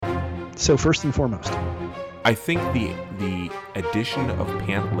So first and foremost, I think the addition of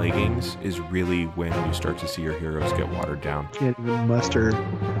pant leggings is really when you start to see your heroes get watered down. can't even muster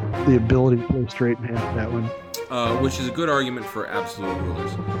the ability to play straight pants for that one. Which is a good argument for absolute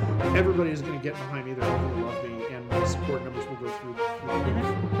rulers. Everybody is going to get behind me. They're all going to love me, and my support numbers will go through.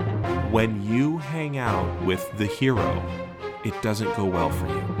 When you hang out with the hero, it doesn't go well for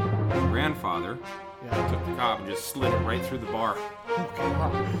you. My grandfather took the cob and just slid it right through the bar. Oh,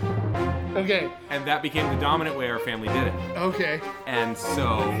 God. Okay. And that became the dominant way our family did it. Okay. And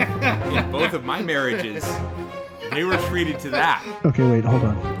so, in both of my marriages, they were treated to that. Okay, wait, hold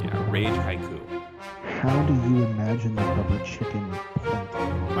on. Yeah, rage haiku. How do you imagine the rubber chicken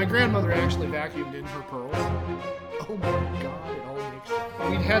point? My grandmother actually vacuumed in her pearls. Oh my God, it all makes sense.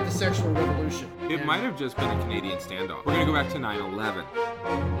 We'd had the sexual revolution. It might have just been a Canadian standoff. We're going to go back to 9/11.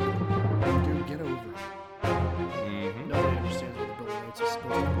 Dude, get over it. Nobody understands what the Bill of Rights is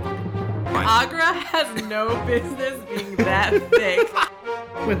supposed to be. Agra has no business being that thick.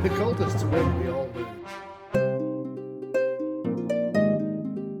 When the cultists win, we all lose.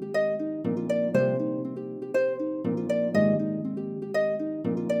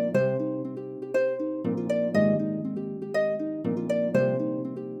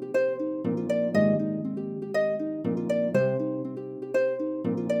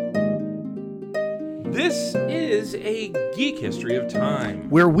 This is a geek history of time.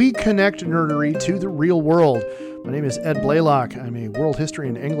 Where we connect nerdery to the real world. My name is Ed Blaylock. I'm a world history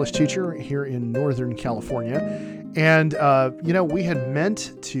and English teacher here in Northern California. And, we had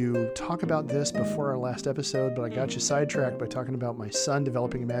meant to talk about this before our last episode, but I got you sidetracked by talking about my son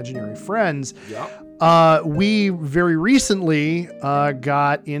developing imaginary friends. Yep. We very recently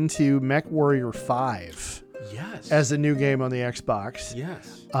got into MechWarrior 5. Yes. As a new game on the Xbox.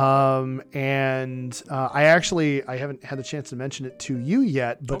 Yes. I haven't had the chance to mention it to you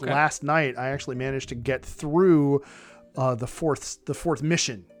yet, but last night I actually managed to get through the fourth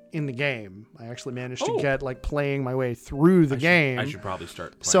mission in the game. I actually managed to get playing my way through the game. I should probably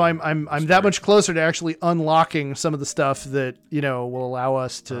start playing. So I'm that much closer to actually unlocking some of the stuff that, will allow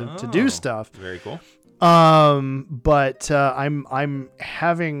us to do stuff. Very cool. But I'm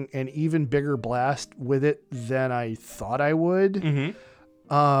having an even bigger blast with it than I thought I would. Mm-hmm.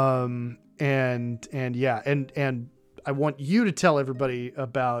 And I want you to tell everybody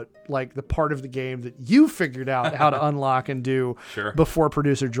about the part of the game that you figured out how to unlock and do before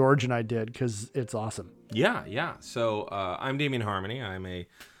producer George and I did, because it's awesome. Yeah. So I'm Damien Harmony. I'm a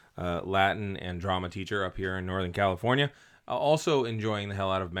Latin and drama teacher up here in Northern California. Also enjoying the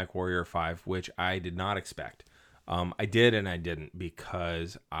hell out of MechWarrior 5, which I did not expect. I did and I didn't,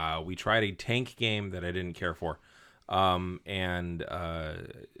 because we tried a tank game that I didn't care for. I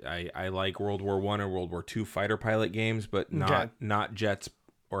like World War I or World War II fighter pilot games, but not jets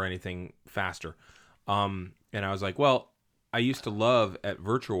or anything faster. And I was like, well, I used to love at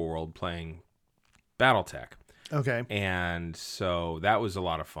Virtual World playing BattleTech. Okay. And so that was a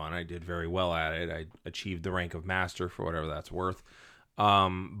lot of fun. I did very well at it. I achieved the rank of master for whatever that's worth.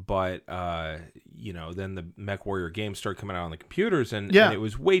 Then the MechWarrior games started coming out on the computers, and it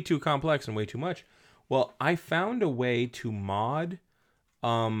was way too complex and way too much. Well, I found a way to mod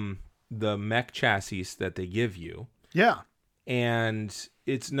the mech chassis that they give you. Yeah. And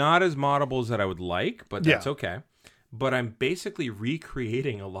it's not as moddable as that I would like, but that's okay. But I'm basically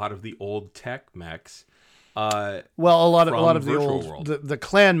recreating a lot of the old tech mechs. A lot of the Virtual old World. the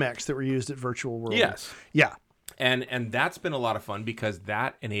clan mechs that were used at Virtual World. Yes. Yeah. And that's been a lot of fun, because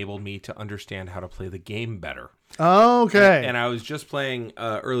that enabled me to understand how to play the game better. Okay. And I was just playing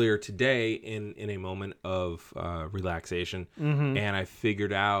earlier today in a moment of relaxation, and I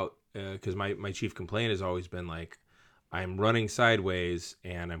figured out, because my chief complaint has always been I'm running sideways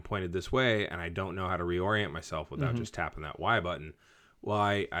and I'm pointed this way, and I don't know how to reorient myself without just tapping that Y button. Well,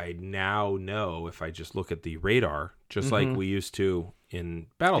 I now know if I just look at the radar, just like we used to in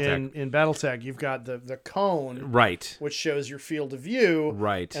BattleTech. In BattleTech, you've got the cone, right, which shows your field of view,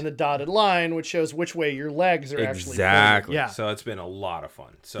 right, and the dotted line, which shows which way your legs are actually exactly. Yeah. So it's been a lot of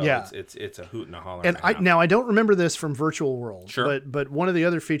fun. So it's a hoot and a holler. And I don't remember this from Virtual World, sure, but one of the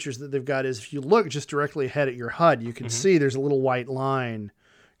other features that they've got is if you look just directly ahead at your HUD, you can see there's a little white line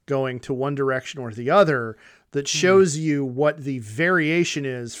going to one direction or the other that shows you what the variation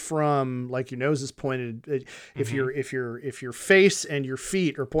is from, your nose is pointed. If your face and your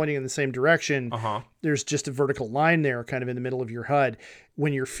feet are pointing in the same direction, there's just a vertical line there kind of in the middle of your HUD.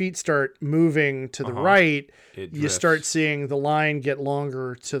 When your feet start moving to the right, you start seeing the line get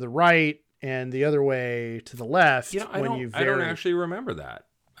longer to the right and the other way to the left. I don't actually remember that.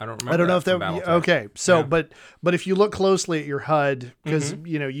 I don't remember. I don't know if from that. Battletech. Okay, so Yeah. but if you look closely at your HUD, because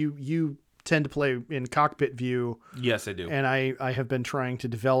you tend to play in cockpit view, Yes, I do. and I have been trying to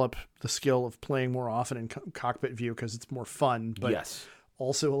develop the skill of playing more often in cockpit view because it's more fun, but yes.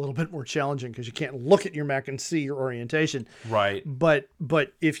 also a little bit more challenging because you can't look at your mech and see your orientation. Right. But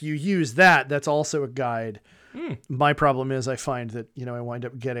if you use that, that's also a guide. My problem is I find that, I wind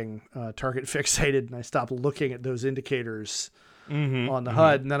up getting target fixated and I stop looking at those indicators on the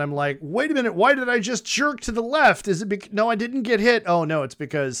HUD. And then I'm like, wait a minute, why did I just jerk to the left? Is it no, I didn't get hit. Oh no, it's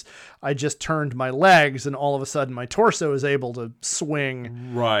because I just turned my legs and all of a sudden my torso is able to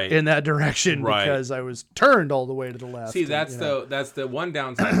swing Right. in that direction because I was turned all the way to the left. See, and, that's the one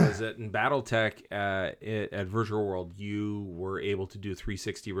downside was that in BattleTech at Virtual World, you were able to do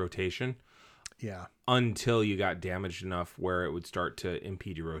 360 rotation. Yeah. Until you got damaged enough where it would start to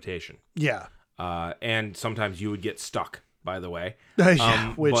impede your rotation. Yeah. And sometimes you would get stuck, by the way.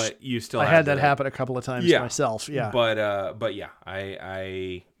 Which but you still I had that happen a couple of times myself. Yeah. But yeah,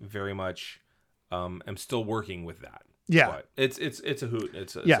 I very much am still working with that. Yeah. But it's a hoot.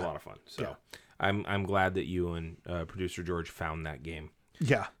 It's a lot of fun. So I'm glad that you and producer George found that game.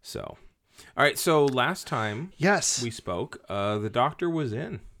 Yeah. So all right, so last time we spoke, the doctor was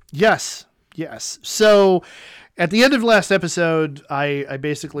in. Yes. So at the end of last episode, I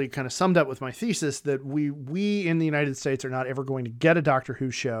basically kind of summed up with my thesis that we in the United States are not ever going to get a Doctor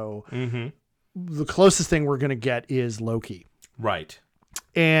Who show. Mm-hmm. The closest thing we're going to get is Loki. Right.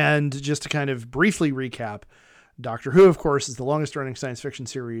 And just to kind of briefly recap, Doctor Who, of course, is the longest running science fiction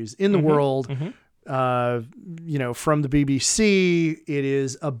series in the world. Mm-hmm. From the BBC, it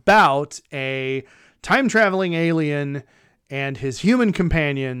is about a time traveling alien and his human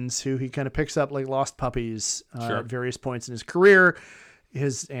companions who he kind of picks up like lost puppies at various points in his career,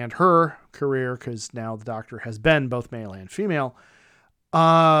 his and her career, because now the Doctor has been both male and female.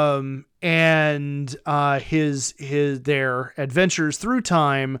 And their adventures through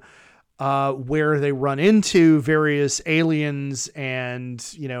time, where they run into various aliens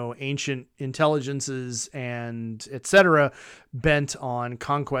and, ancient intelligences and etc., bent on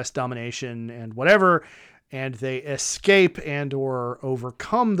conquest, domination, and whatever. And they escape and or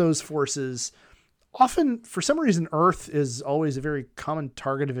overcome those forces. Often, for some reason, Earth is always a very common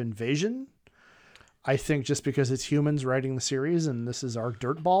target of invasion. I think just because it's humans writing the series and this is our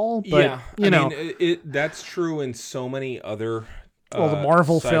dirtball. But, that's true in so many other the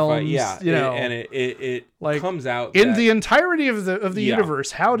Marvel films. Yeah, and it like, comes out in the entirety of the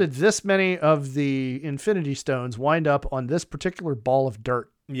universe. How did this many of the Infinity Stones wind up on this particular ball of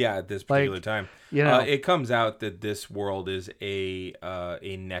dirt? Yeah, at this particular time. It comes out that this world is a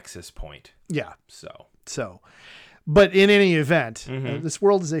nexus point. Yeah. So, but in any event, this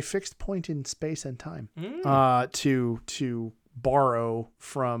world is a fixed point in space and time. To borrow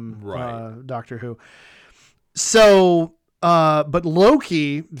from Doctor Who. So, but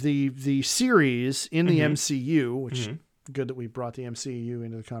Loki, the series in the MCU, which good that we brought the MCU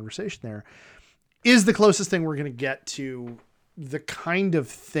into the conversation there, is the closest thing we're going to get to the kind of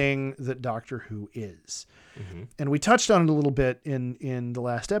thing that Doctor Who is. And we touched on it a little bit in the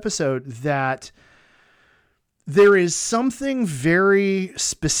last episode, that there is something very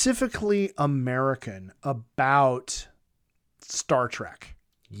specifically American about Star Trek.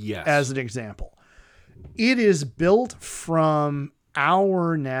 Yes. As an example, it is built from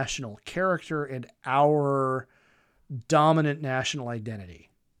our national character and our dominant national identity.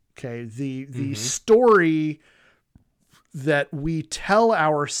 Okay. The story that we tell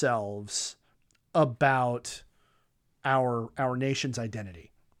ourselves about our nation's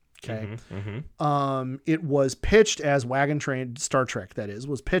identity. Okay. It was pitched as Wagon Train, Star Trek, that is,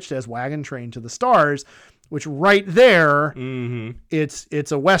 was pitched as Wagon Train to the Stars, which right there,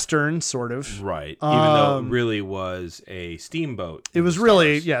 it's a Western sort of. Right. Even though it really was a steamboat. It was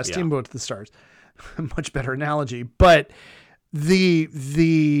really, steamboat to the stars. Much better analogy. But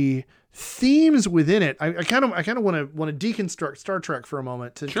the themes within it, I kind of want to deconstruct Star Trek for a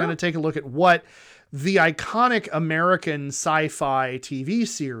moment to kind of take a look at what the iconic American sci-fi TV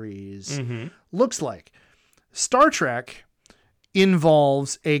series looks like. Star Trek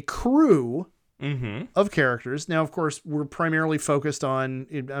involves a crew of characters. Now, of course, we're primarily focused on,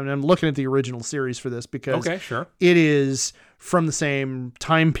 and I'm looking at the original series for this because it is from the same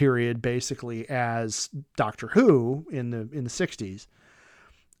time period basically as Doctor Who in the 60s.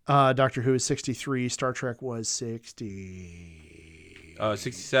 Doctor Who is 63. Star Trek was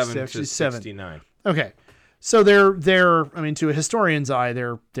 67 to 69. Okay. So they're, I mean, to a historian's eye,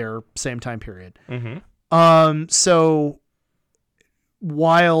 they're same time period. So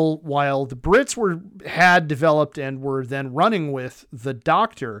while the Brits had developed and were then running with the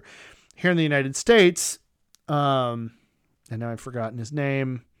Doctor, here in the United States, and now I've forgotten his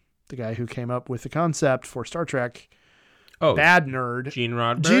name, the guy who came up with the concept for Star Trek, bad nerd, Gene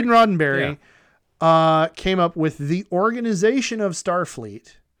Roddenberry. Gene Roddenberry came up with the organization of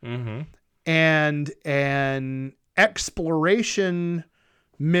Starfleet and an exploration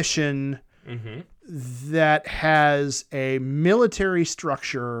mission that has a military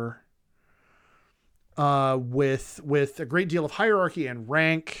structure with a great deal of hierarchy and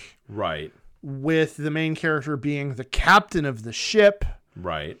rank. Right. With the main character being the captain of the ship.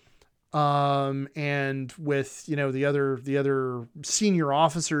 Right. And with, the other senior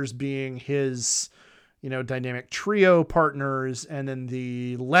officers being his, dynamic trio partners, and then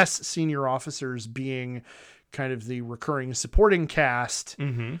the less senior officers being kind of the recurring supporting cast.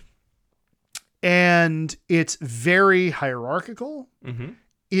 And it's very hierarchical.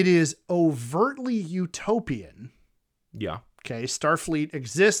 It is overtly utopian. Yeah. Okay. Starfleet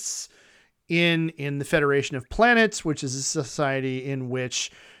exists in the Federation of Planets, which is a society in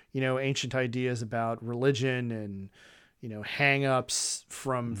which, ancient ideas about religion and, hang-ups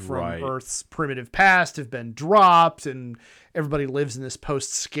from Earth's primitive past have been dropped, and everybody lives in this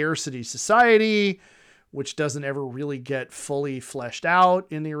post-scarcity society, which doesn't ever really get fully fleshed out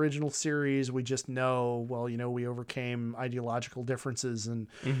in the original series. We just know, we overcame ideological differences and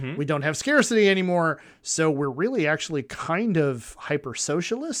we don't have scarcity anymore. So we're really actually kind of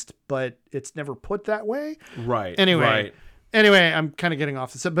hyper-socialist, but it's never put that way. Right. Anyway, I'm kind of getting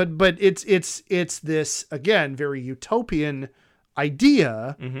off this, but it's this, again, very utopian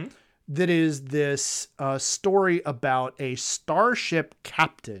idea that is this story about a starship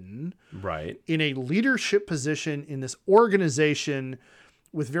captain in a leadership position in this organization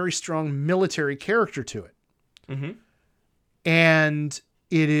with very strong military character to it. And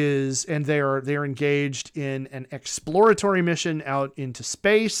they're engaged in an exploratory mission out into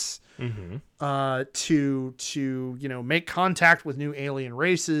space to make contact with new alien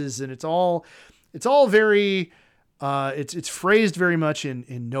races. And it's all very, it's phrased very much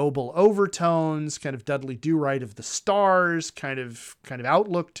in noble overtones, kind of Dudley Do-Right of the Stars kind of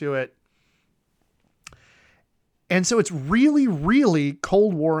outlook to it. And so it's really, really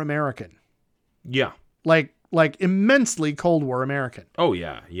Cold War American. Yeah. Like immensely Cold War American. Oh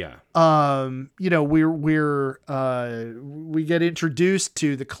yeah. Yeah. We get introduced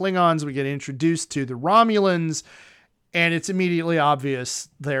to the Klingons, we get introduced to the Romulans, and it's immediately obvious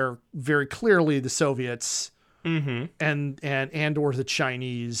they're very clearly the Soviets. And or the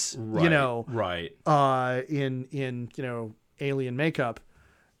Chinese, in alien makeup,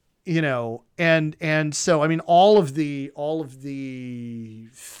 and so, I mean, all of the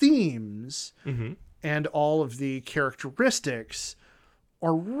themes and all of the characteristics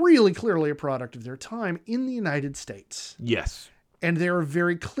are really clearly a product of their time in the United States. Yes. And they're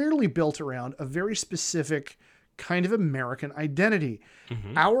very clearly built around a very specific kind of American identity.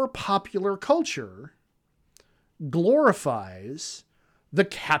 Our popular culture glorifies the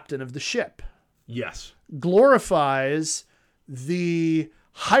captain of the ship. Yes. Glorifies the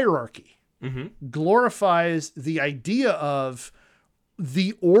hierarchy. Glorifies the idea of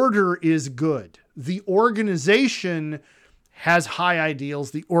the order is good. The organization has high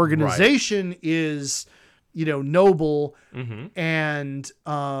ideals. The organization is, noble. And,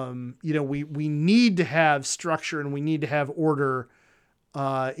 we need to have structure and we need to have order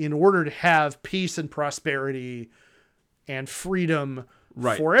in order to have peace and prosperity and freedom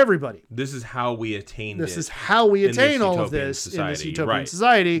for everybody. This is how we attain This is how we attain all of this in this utopian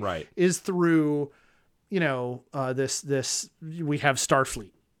society is through, this we have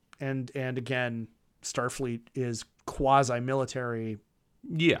Starfleet. And again, Starfleet is quasi-military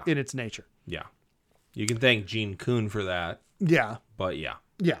in its nature. Yeah. You can thank Gene Kuhn for that. Yeah. But yeah.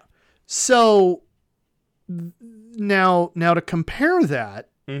 Yeah. So now to compare that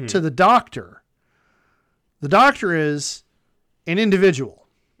to the Doctor is an individual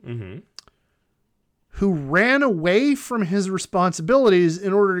who ran away from his responsibilities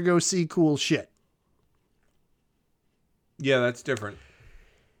in order to go see cool shit. Yeah, that's different.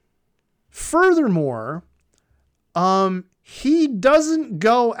 Furthermore, he doesn't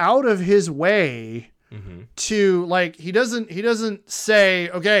go out of his way to, like, he doesn't say,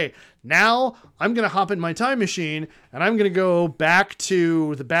 okay, now I'm going to hop in my time machine and I'm going to go back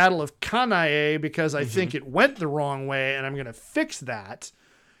to the Battle of Cannae because I think it went the wrong way and I'm going to fix that.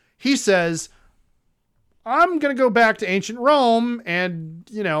 He says, I'm going to go back to ancient Rome, and,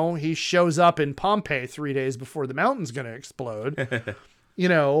 he shows up in Pompeii 3 days before the mountain's going to explode,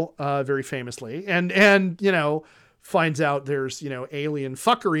 very famously. And, finds out there's, alien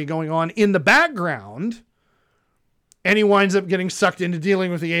fuckery going on in the background. And he winds up getting sucked into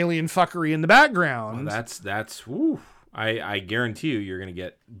dealing with the alien fuckery in the background. Well, that's woo. I guarantee you're going to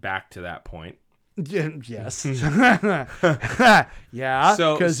get back to that point. Yes. Yeah.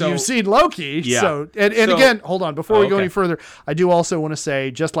 Because you've seen Loki. Yeah. So, and So- again, hold on. Before we go okay. any further, I do also want to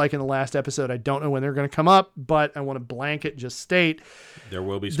say, just like in the last episode, I don't know when they're going to come up, but I want to blanket just state There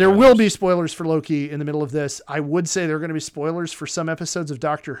will be there spoilers. will be spoilers for Loki in the middle of this. I would say there are going to be spoilers for some episodes of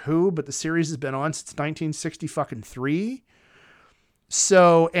Doctor Who, but the series has been on since 1963.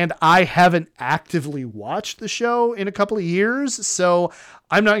 So, and I haven't actively watched the show in a couple of years, so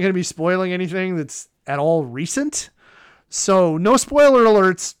I'm not going to be spoiling anything that's at all recent. So no spoiler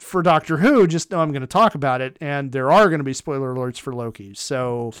alerts for Doctor Who, just know I'm going to talk about it, and there are going to be spoiler alerts for Loki.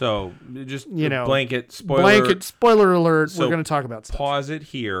 So just blanket spoiler alert, So we're going to talk about stuff. Pause it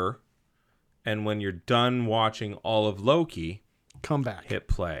here, and when you're done watching all of Loki, Come back. hit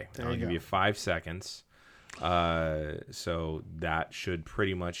play. There I'll you give go. you 5 seconds. So that should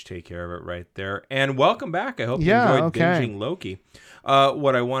pretty much take care of it right there. And welcome back. I hope you enjoyed binging Loki.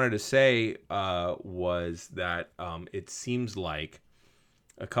 What I wanted to say was that it seems like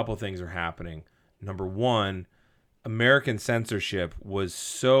a couple things are happening. Number one, American censorship was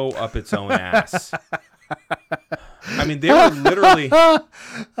so up its own ass. I mean, they were literally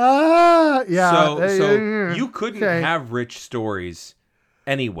Yeah. So you couldn't Okay. have rich stories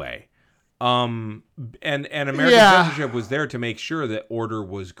anyway. And American Yeah. censorship was there to make sure that order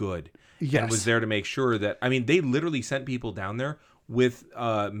was good. Yes. And was there to make sure that, I mean, they literally sent people down there with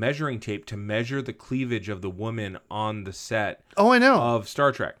measuring tape to measure the cleavage of the woman on the set Oh, I know. of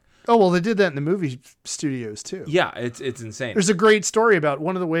Star Trek. Oh, well, they did that in the movie studios too. Yeah, it's insane. There's a great story about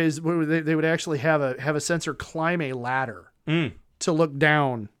one of the ways where they would actually have a sensor climb a ladder to look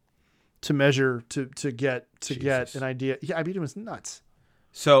down to measure to get an idea. Yeah, I mean, it was nuts.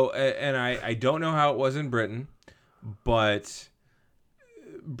 So, and I don't know how it was in Britain, but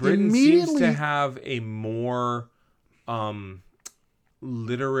Britain seems to Immediately- have a more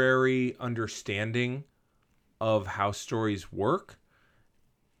literary understanding of how stories work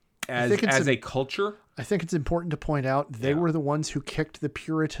as a culture. I think it's important to point out they were the ones who kicked the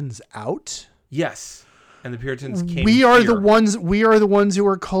Puritans out. Yes. And the Puritans came We are the here. ones who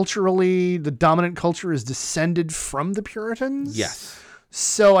are culturally, the dominant culture is descended from the Puritans. Yes.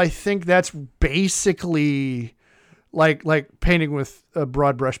 So I think that's basically like painting with a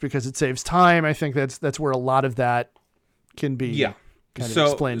broad brush because it saves time. I think that's where a lot of that can be kind of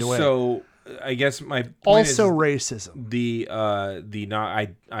explained away. So I guess my point Also is racism.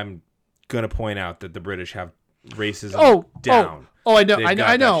 I'm gonna point out that the British have racism down. I know, They've I got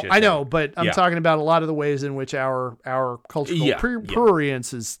that know, shit I know, down. but I'm Yeah. talking about a lot of the ways in which our cultural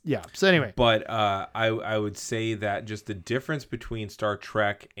prurience is. Yeah. So anyway, But I would say that just the difference between Star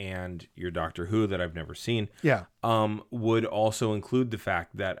Trek and your Doctor Who that I've never seen, yeah. would also include the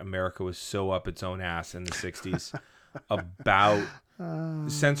fact that America was so up its own ass in the 60s about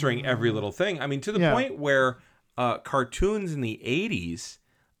censoring every little thing. I mean, to the point where cartoons in the 80s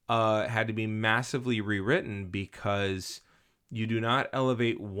had to be massively rewritten because you do not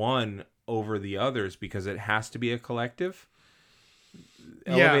elevate one over the others because it has to be a collective.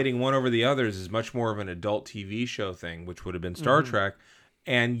 Elevating one over the others is much more of an adult TV show thing, which would have been Star Trek.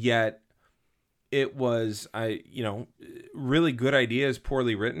 And yet it was, really good ideas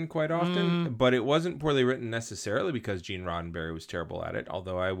poorly written quite often, but it wasn't poorly written necessarily because Gene Roddenberry was terrible at it.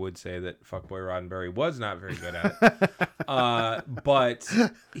 Although I would say that Fuckboy Roddenberry was not very good at it. But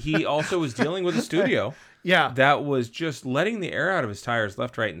he also was dealing with a studio that was just letting the air out of his tires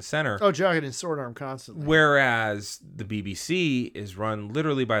left, right, and center. Oh, jogging his sword arm constantly. Whereas the BBC is run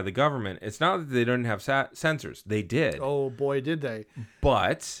literally by the government. It's not that they didn't have censors. They did. Oh boy, did they!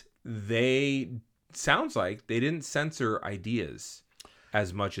 But sounds like they didn't censor ideas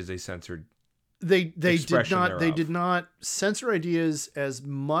as much as they censored They did expression not. They thereof. did not censor ideas as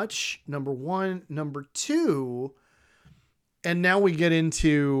much. Number one, number two, and now we get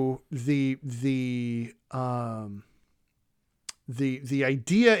into the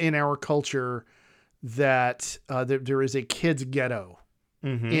idea in our culture that there is a kids ghetto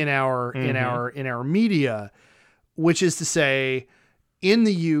in our media, which is to say, in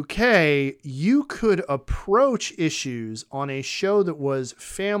the UK, you could approach issues on a show that was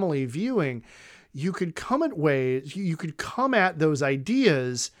family viewing. You could come at those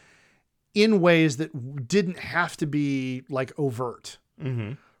ideas in ways that didn't have to be like overt.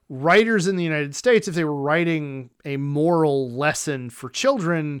 Writers in the United States, if they were writing a moral lesson for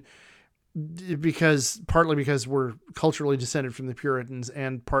children, partly because we're culturally descended from the Puritans,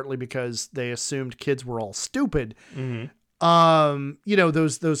 and partly because they assumed kids were all stupid. Those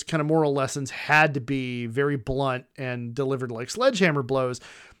kind of moral lessons had to be very blunt and delivered like sledgehammer blows.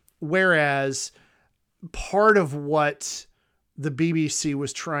 Whereas part of what the BBC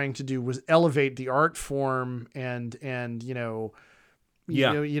was trying to do was elevate the art form and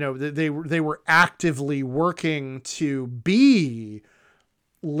they were actively working to be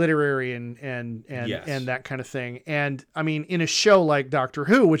literary and that kind of thing. And I mean, in a show like Doctor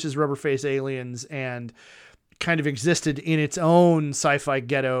Who, which is rubber-faced aliens and kind of existed in its own sci-fi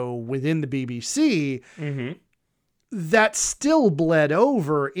ghetto within the BBC, that still bled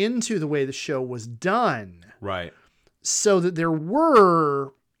over into the way the show was done. Right. So that there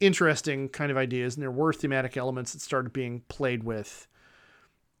were interesting kind of ideas and there were thematic elements that started being played with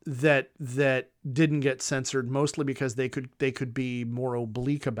that didn't get censored, mostly because they could be more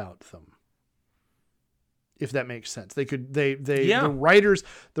oblique about them. If that makes sense. The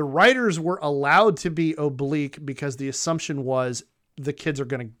writers were allowed to be oblique because the assumption was the kids are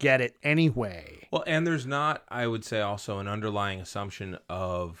going to get it anyway. Well, and there's not, I would say, also an underlying assumption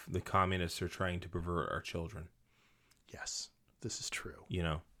of the communists are trying to pervert our children. Yes, this is true.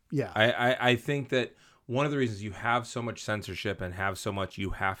 Yeah. I think that one of the reasons you have so much censorship and have so much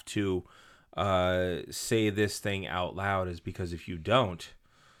you have to say this thing out loud is because if you don't,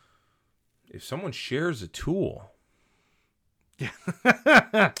 if someone shares a tool,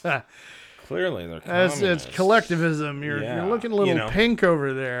 clearly they're communists. It's collectivism. You're looking a little pink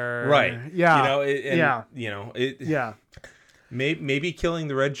over there. Right. Yeah. Maybe killing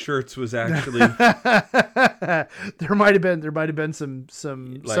the red shirts was actually there might have been some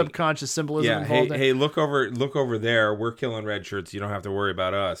like, subconscious symbolism involved. Hey, look over there. We're killing red shirts. You don't have to worry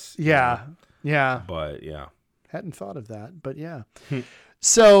about us. Yeah. But yeah, hadn't thought of that. But yeah.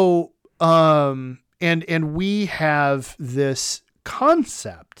 So and we have this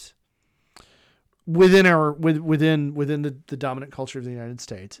concept within the dominant culture of the United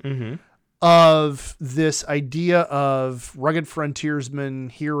States. Of this idea of rugged frontiersman,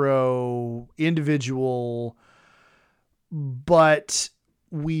 hero, individual, but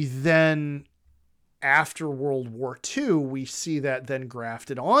we then, after World War II, we see that then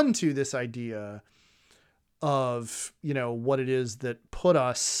grafted onto this idea of, what it is that put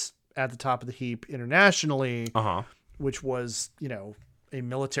us at the top of the heap internationally, which was, a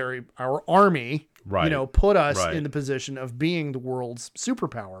military, our army, put us in the position of being the world's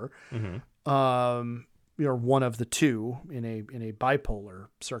superpower. One of the two in a bipolar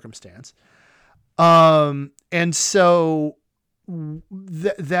circumstance. And so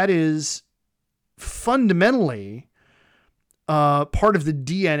that is fundamentally part of the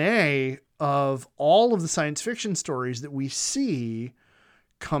DNA of all of the science fiction stories that we see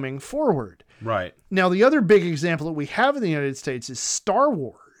coming forward. Right. Now, the other big example that we have in the United States is Star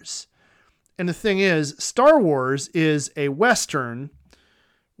Wars. And the thing is, Star Wars is a Western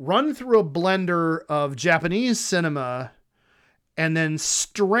run through a blender of Japanese cinema and then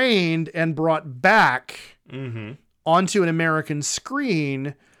strained and brought back onto an American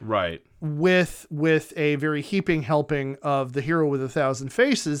screen. Right. With a very heaping helping of The Hero with a Thousand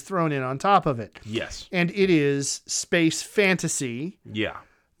Faces thrown in on top of it. Yes. And it is space fantasy. Yeah.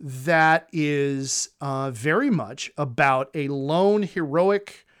 That is very much about a lone,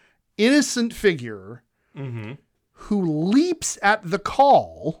 heroic, innocent figure who leaps at the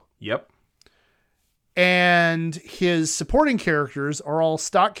call. Yep. And his supporting characters are all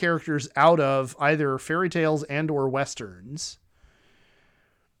stock characters out of either fairy tales and or Westerns.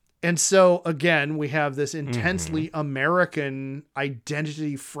 And so, again, we have this intensely American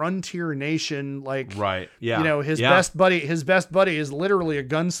identity, frontier nation. Like, right. Yeah. His best buddy is literally a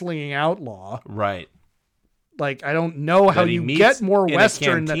gunslinging outlaw. Right. Like, I don't know how you get more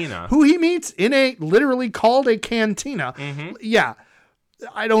Western than who he meets in a literally called a cantina. Yeah.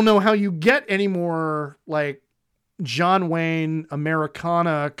 I don't know how you get any more like John Wayne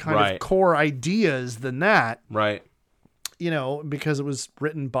Americana kind of core ideas than that. Right. Because it was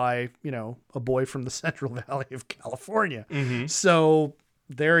written by, a boy from the Central Valley of California. So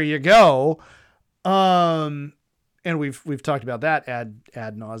there you go. And we've talked about that ad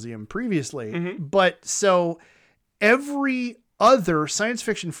nauseum previously. But so every other science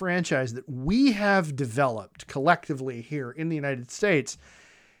fiction franchise that we have developed collectively here in the United States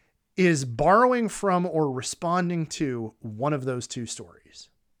is borrowing from or responding to one of those two stories.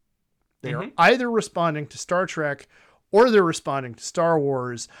 They are either responding to Star Trek or they're responding to Star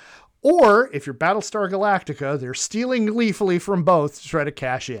Wars, or if you're Battlestar Galactica, they're stealing gleefully from both to try to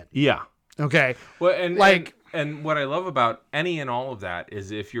cash in. Yeah. Okay. Well, and And what I love about any and all of that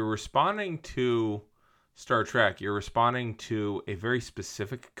is if you're responding to Star Trek, you're responding to a very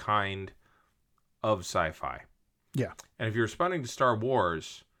specific kind of sci-fi. Yeah. And if you're responding to Star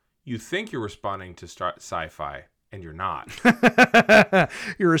Wars, you think you're responding to sci-fi, and you're not.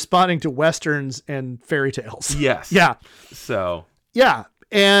 You're responding to Westerns and fairy tales. Yes. Yeah. So. Yeah.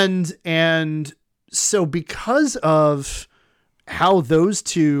 And so because of how those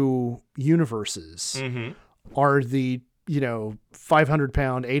two universes are the,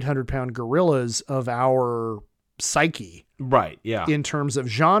 500-pound, 800-pound gorillas of our psyche. Right. Yeah. In terms of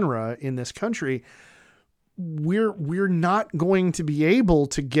genre in this country, we're not going to be able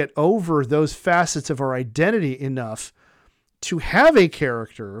to get over those facets of our identity enough to have a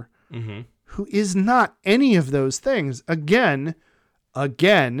character who is not any of those things. Again,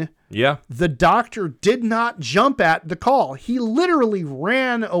 yeah. The Doctor did not jump at the call. He literally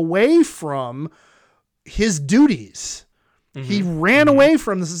ran away from his duties. He ran away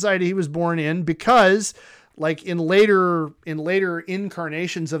from the society he was born in because, like in later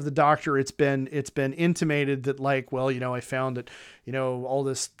incarnations of the Doctor, it's been intimated that, like, well, I found that, all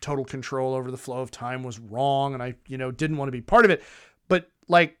this total control over the flow of time was wrong, and I, didn't want to be part of it. But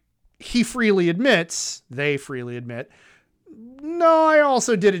like they freely admit, no, I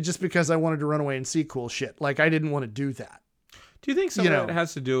also did it just because I wanted to run away and see cool shit. Like, I didn't want to do that. Do you think some of that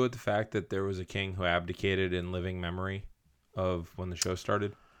has to do with the fact that there was a king who abdicated in living memory of when the show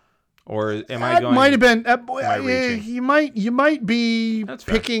started? Or am I going? Might have been. You might be That's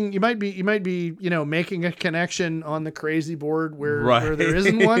fair. picking. You might be. Making a connection on the crazy board where there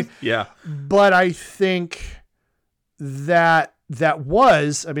isn't one. Yeah. But I think that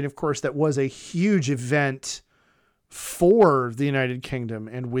was. I mean, of course, that was a huge event for the United Kingdom,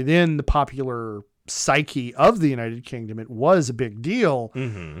 and within the popular psyche of the United Kingdom, it was a big deal.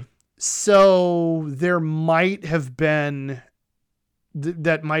 So there might have been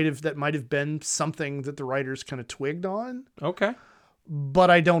that might have been something that the writers kind of twigged on. Okay. But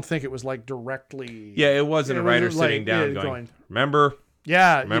I don't think it was like directly. Yeah, it wasn't a writer sitting down going, remember?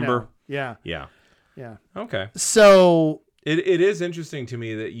 Yeah. Remember? Yeah. Yeah. Yeah. Okay. So it is interesting to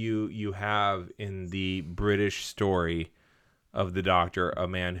me that you have in the British story of the Doctor a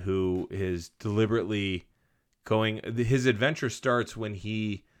man who is deliberately his adventure starts when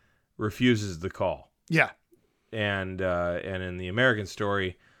he refuses the call. Yeah. And in the American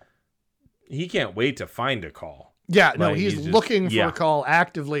story, he can't wait to find a call. Yeah, no, he's looking for a call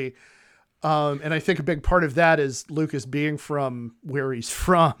actively. And I think a big part of that is Lucas being from where he's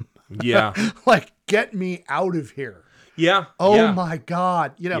from. Yeah. Like, get me out of here. Yeah. Oh my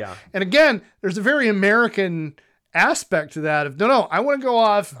God. Yeah. And again, there's a very American aspect to that of no, I want to go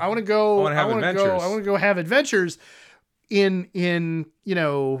off. I want to go have adventures. In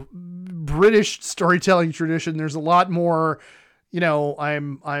British storytelling tradition, there's a lot more,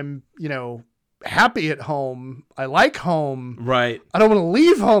 I'm happy at home. I like home. Right. I don't want to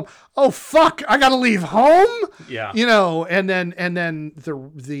leave home. Oh fuck, I got to leave home. Yeah. And then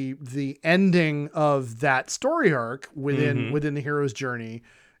the ending of that story arc within the hero's journey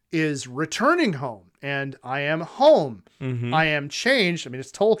is returning home. And I am home. I am changed. I mean,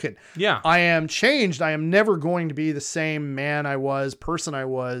 it's Tolkien. Yeah. I am changed. I am never going to be the same person I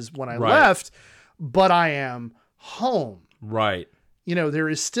was when I left, but I am home. Right. There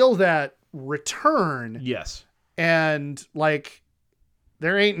is still that return. Yes. And like,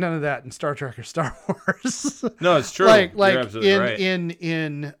 there ain't none of that in Star Trek or Star Wars. No, it's true. Like You're absolutely right.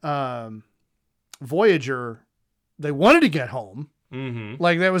 in Voyager, they wanted to get home.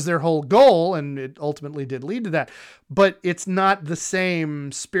 Like, that was their whole goal, and it ultimately did lead to that. But it's not the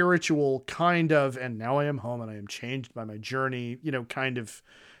same spiritual kind of, and now I am home and I am changed by my journey, kind of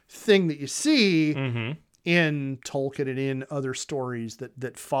thing that you see in Tolkien and in other stories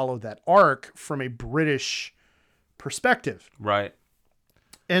that follow that arc from a British perspective. Right.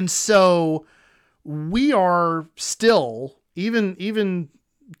 And so we are still, even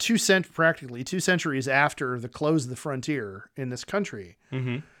practically 2 centuries after the close of the frontier in this country,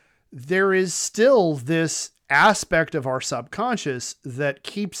 there is still this aspect of our subconscious that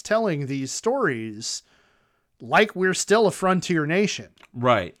keeps telling these stories like we're still a frontier nation.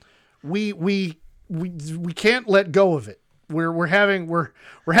 Right. We can't let go of it. We're having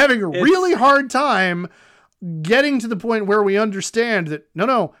a really hard time getting to the point where we understand that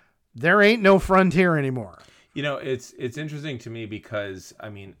no, there ain't no frontier anymore. It's interesting to me because, I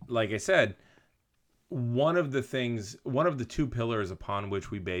mean, like I said, one of the 2 pillars upon which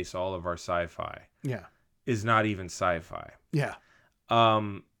we base all of our sci-fi is not even sci-fi. Yeah.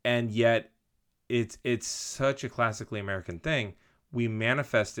 And yet it's such a classically American thing. we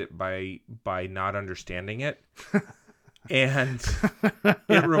manifest it by not understanding it. And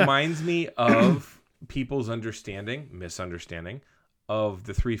it reminds me of people's misunderstanding of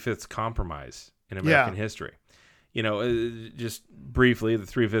the 3/5 compromise in American history. You know, just briefly, the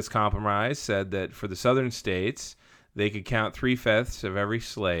 3/5 compromise said that for the southern states, they could count 3/5 of every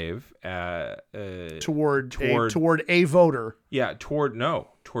slave toward a voter. Yeah, toward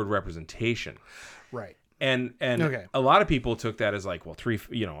representation. Right. And okay. A lot of people took that as like, well,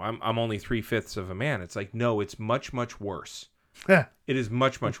 I'm only 3/5 of a man. It's like, no, it's much, much worse. It is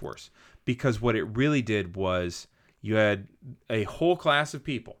much, much worse, because what it really did was you had a whole class of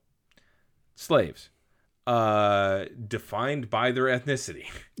people, slaves, defined by their ethnicity.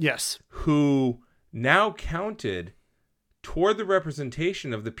 Yes. Who now counted toward the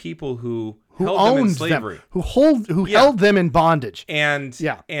representation of the people who held them in slavery, who held them in bondage. And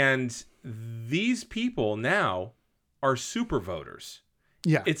these people now are super voters.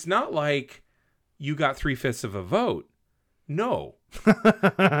 Yeah. It's not like you got 3/5 of a vote. No.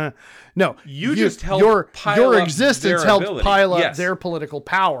 No. You just helped your existence helped pile up their political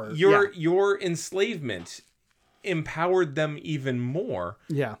power. Your enslavement empowered them even more.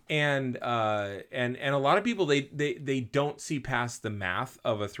 Yeah. And a lot of people they don't see past the math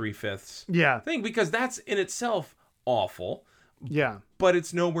of a 3/5 thing, because that's in itself awful. Yeah. But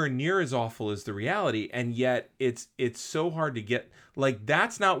it's nowhere near as awful as the reality, and yet it's so hard to get. Like,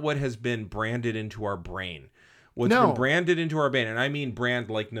 that's not what has been branded into our brain. What's been branded into our brain, and I mean brand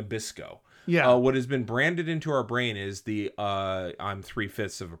like Nabisco. Yeah. What has been branded into our brain is the I'm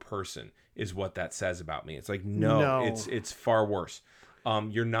 3/5 of a person is what that says about me. It's like, no. It's far worse.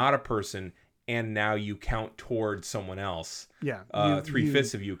 You're not a person, and now you count towards someone else. Yeah.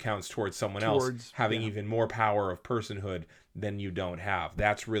 3/5 of you counts towards someone else having even more power of personhood than you don't have.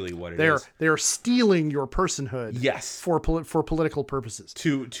 That's really what it is. They're stealing your personhood. Yes. For political purposes.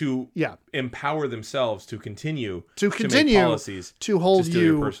 To empower themselves to continue to make policies to hold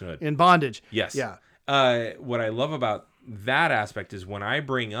you in bondage. Yes. Yeah. What I love about that aspect is when I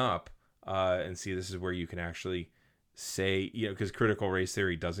bring up and see, this is where you can actually say, because critical race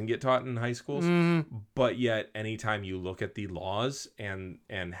theory doesn't get taught in high schools, but yet anytime you look at the laws and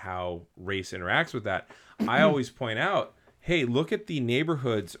how race interacts with that, I always point out, hey, look at the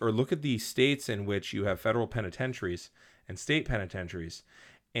neighborhoods, or look at the states in which you have federal penitentiaries and state penitentiaries,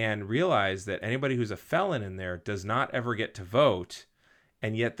 and realize that anybody who's a felon in there does not ever get to vote,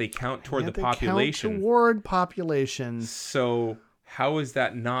 and yet they count toward the population. Count toward population. So how is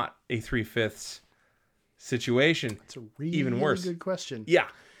that not a 3/5 situation? It's a really even worse. Good question. Yeah.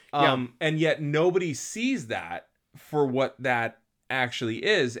 And yet nobody sees that for what that actually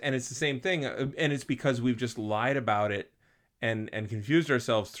is, and it's the same thing, and it's because we've just lied about it and confused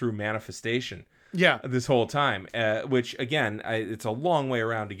ourselves through manifestation this whole time, which again, it's a long way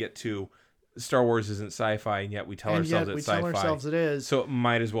around to get to Star Wars isn't sci-fi, and yet we tell ourselves it's sci-fi. Tell ourselves it is. So it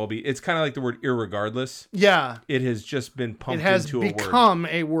might as well be. It's kind of like the word irregardless. Yeah. It has just been pumped into a word. It has become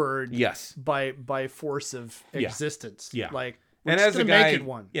a word. Yes. By force of existence. Yeah. Like, and as a guy, make it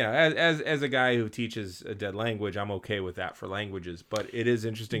one. As a guy who teaches a dead language, I'm okay with that for languages. But it is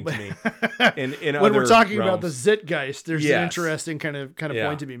interesting to me. In when we're talking realms, about the Zeitgeist, there's an interesting kind of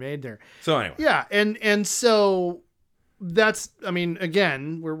point to be made there. So anyway, and so that's, I mean,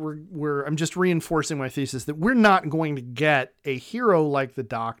 again, I'm just reinforcing my thesis that we're not going to get a hero like the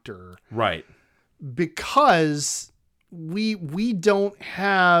Doctor, right? Because we don't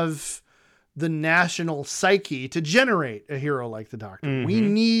have the national psyche to generate a hero like the Doctor. Mm-hmm. We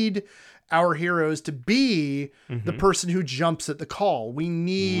need our heroes to be the person who jumps at the call. We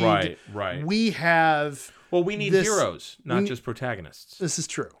need right. We have we need heroes, not just protagonists. This is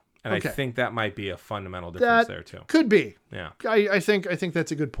true. And I think that might be a fundamental difference there too. Could be. Yeah. I think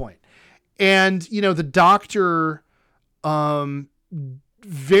that's a good point. And the Doctor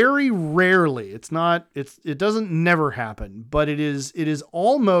very rarely, it doesn't never happen, but it is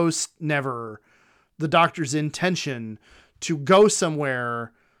almost never the Doctor's intention to go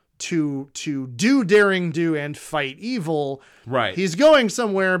somewhere to do daring do and fight evil. Right. He's going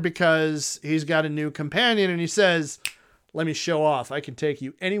somewhere because he's got a new companion, and he says, let me show off. I can take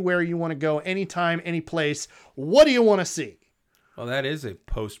you anywhere you want to go, anytime, any place. What do you want to see? Well, that is a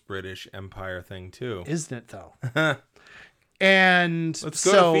post-British Empire thing too. Isn't it though? And let's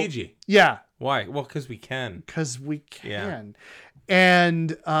go to Fiji. Yeah. Why? Well, because we can. Because we can. Yeah.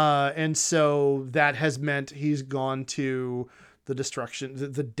 And so that has meant he's gone to the destruction,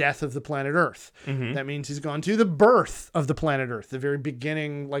 the death of the planet Earth. Mm-hmm. That means he's gone to the birth of the planet Earth, the very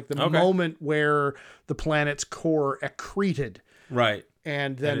beginning, like the moment where the planet's core accreted. Right.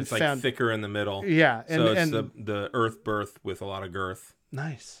 and then it's found like thicker in the middle. Yeah, so it's the earth birth with a lot of girth.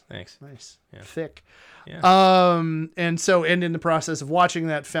 Nice. Thanks. Yeah. Thick. Yeah. And in the process of watching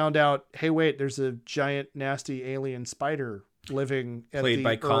that, found out, hey, wait, there's a giant, nasty alien spider living at Played the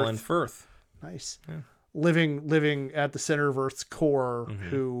by Earth. Colin Firth. Nice. Yeah. Living at the center of Earth's core,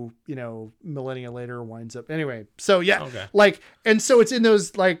 who, millennia later winds up. Anyway, so yeah, and so it's in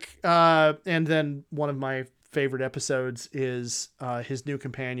those and then one of my favorite episodes is his new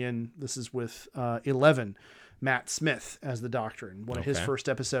companion. This is with 11, Matt Smith as the Doctor. And one of his first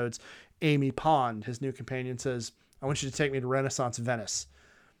episodes, Amy Pond, his new companion, says, I want you to take me to Renaissance Venice.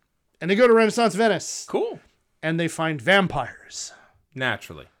 And they go to Renaissance Venice. Cool. And they find vampires.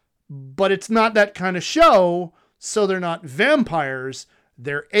 Naturally. But it's not that kind of show, so they're not vampires,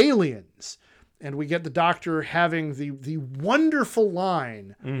 they're aliens. And we get the Doctor having the wonderful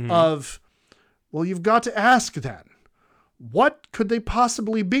line of, well, you've got to ask then, what could they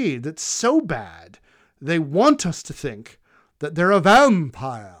possibly be that's so bad they want us to think that they're a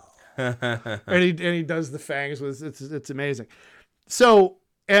vampire? and he does the fangs with it's amazing. So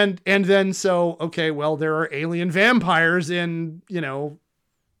and then okay, well, there are alien vampires in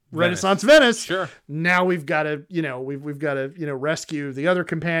Renaissance Venice. Sure. Now we've got to we've got to rescue the other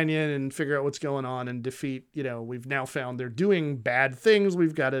companion and figure out what's going on and defeat. We've now found they're doing bad things.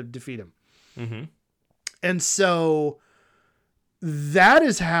 We've got to defeat them. Mm-hmm. And so that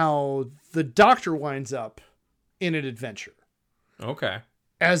is how the Doctor winds up in an adventure. Okay.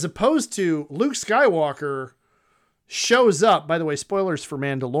 As opposed to Luke Skywalker shows up. By the way, spoilers for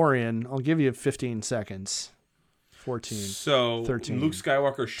Mandalorian. I'll give you 15 seconds. 14. So 13, Luke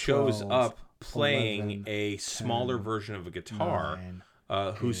Skywalker shows 12, up playing 11, a smaller 10, version of a guitar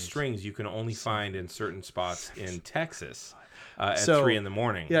 9, whose 8, strings you can only find in certain spots in Texas at So- 3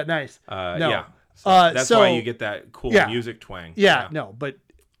 a.m. Yeah, nice. Yeah. So that's so- why you get that cool yeah. music twang. Yeah, no, but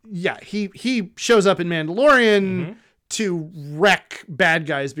yeah, he shows up in Mandalorian to wreck bad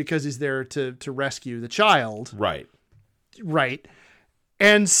guys because he's there to rescue the child. Right. Right.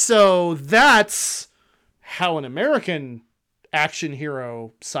 And so that's how an American action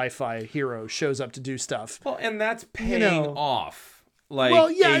hero, sci-fi hero shows up to do stuff. Well, and that's paying off. Like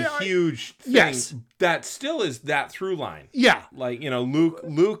a huge thing yes. that still is that through line. Yeah. Like,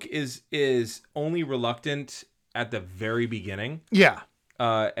 Luke is only reluctant at the very beginning. Yeah.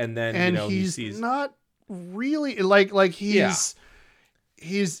 And then, he's he sees not really like he's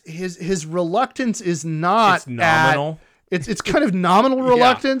his reluctance is not it's nominal. It's kind of nominal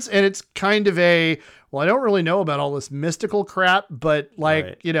reluctance, and it's kind of I don't really know about all this mystical crap, but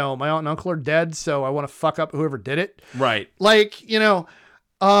my aunt and uncle are dead, so I want to fuck up whoever did it. Right. Like, and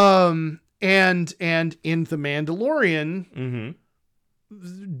in The Mandalorian,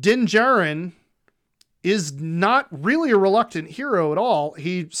 Din Djarin is not really a reluctant hero at all.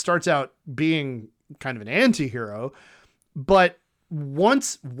 He starts out being kind of an anti-hero, but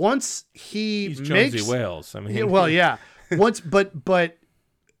once He's makes Jonesy Wales. I mean,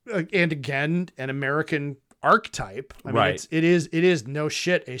 and again, an American archetype. I mean, Right. it is no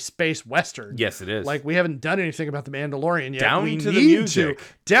shit a space western. yes, it is. Like, we haven't done anything about The Mandalorian yet. Down we to the need music.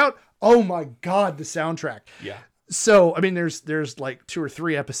 Oh my God, the soundtrack. yeah. So, I mean, there's like 2 or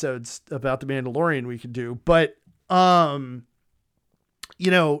 3 episodes about The Mandalorian we could do, but, so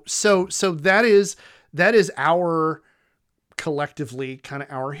that is our collectively kind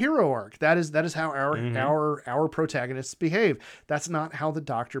of our hero arc. That is how our protagonists behave. That's not how the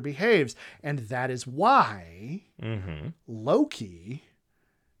Doctor behaves. And that is why Loki,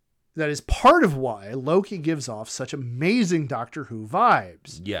 that is part of why Loki gives off such amazing Doctor Who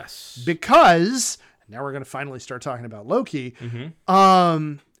vibes. Yes. Because now we're going to finally start talking about Loki.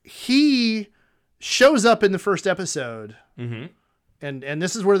 He shows up in the first episode, and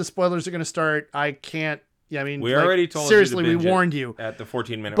this is where the spoilers are going to start. I can't. Yeah, I mean, we already told seriously, you to we binge warned it you at the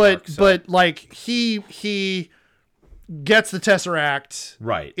 14-minute but mark. So. but like he gets the Tesseract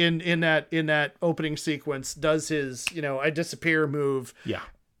right in that opening sequence, does his I disappear move, yeah,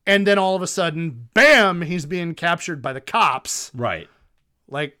 and then all of a sudden, bam, he's being captured by the cops. Right.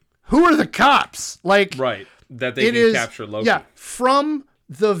 Like, who are the cops? Like, right, that they can capture Loki. Yeah, from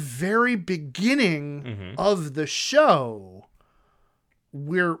the very beginning of the show,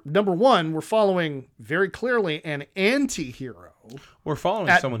 we're following very clearly an anti-hero. We're following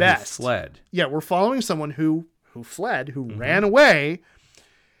at someone best. who fled. Yeah, we're following someone who fled, who ran away.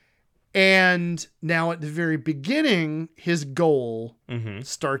 And now at the very beginning, his goal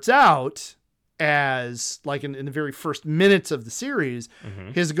starts out as, like, in the very first minutes of the series,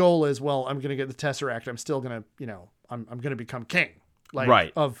 his goal is, well, I'm going to get the Tesseract. I'm still going to, I'm going to become king, like,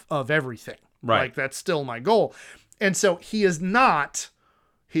 right. of everything. Right. Like, that's still my goal. And so he is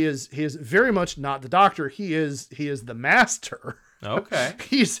very much not the Doctor. He is the Master. Okay.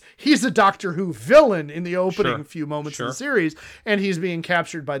 He's a Doctor Who villain in the opening Sure. few moments of Sure. the series, and he's being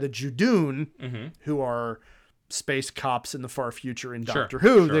captured by the Judoon, Mm-hmm. who are space cops in the far future in Sure. Doctor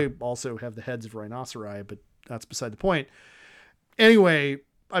Who. Sure. They also have the heads of rhinoceri, but that's beside the point. Anyway,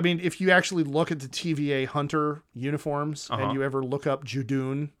 I mean, if you actually look at the TVA Hunter uniforms and you ever look up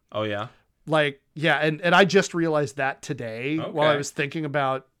Judoon, Oh, yeah? like, yeah, and I just realized that today while I Okay. was thinking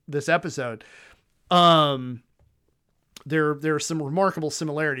about this episode. There are some remarkable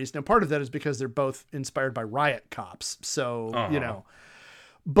similarities. Now, part of that is because they're both inspired by riot cops. So, you know,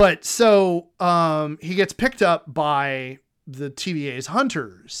 but so he gets picked up by the TVA's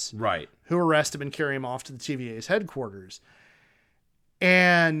hunters, Right. who arrest him and carry him off to the TVA's headquarters.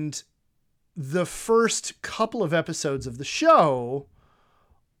 And the first couple of episodes of the show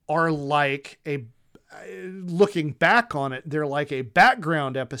are like looking back on it, they're like a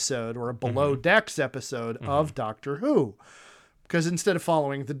background episode or a below decks episode of Doctor Who. Because instead of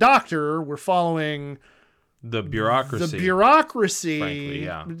following the Doctor, we're following The bureaucracy. frankly,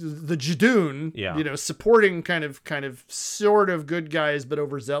 yeah. the Judoon, Yeah. you know, supporting kind of sort of good guys, but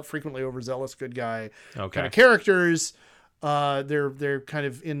frequently overzealous good guy Okay. kind of characters. They're kind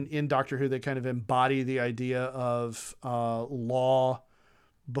of in Doctor Who, they kind of embody the idea of law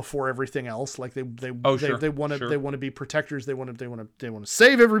before everything else. Like they want to be protectors. They want to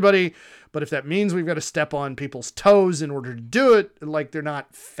save everybody. But if that means we've got to step on people's toes in order to do it, like they're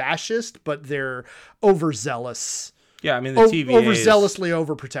not fascist, but they're overzealous. Yeah, I mean, the TVA overzealously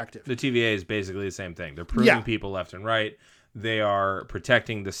overprotective. The TVA is basically the same thing. They're proving people left and right. They are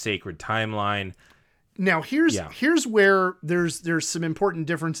protecting the sacred timeline. Now here's where there's some important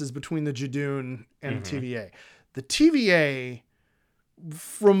differences between the Judoon and the TVA. The TVA,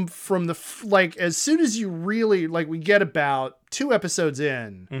 from the like, as soon as you really like, we get about 2 episodes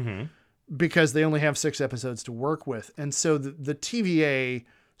in, because they only have 6 episodes to work with, and so the TVA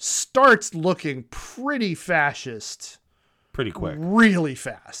starts looking pretty fascist, Pretty quick. really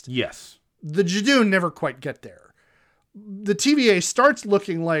fast. Yes. The Judoon never quite get there. The TVA starts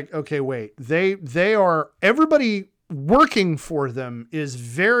looking like, okay, wait, they are, everybody working for them is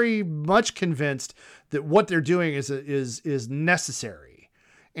very much convinced that what they're doing is necessary,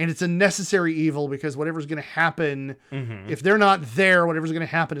 and it's a necessary evil, because whatever's going to happen, if they're not there, whatever's going to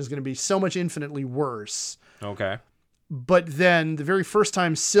happen is going to be so much infinitely worse. Okay. But then the very first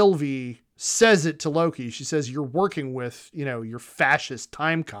time Sylvie says it to Loki, she says, "You're working with, you know, your fascist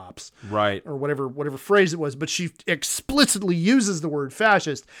time cops," Right. or whatever phrase it was. But she explicitly uses the word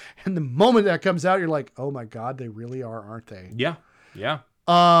fascist, and the moment that comes out, you're like, "Oh my God, they really are, aren't they?" Yeah. Yeah.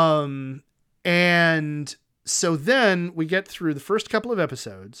 And so then we get through the first couple of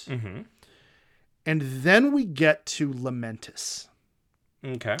episodes, and then we get to Lamentus.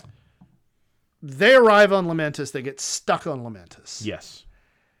 Okay. They arrive on Lamentus. They get stuck on Lamentus. Yes.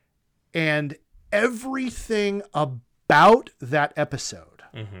 And everything about that episode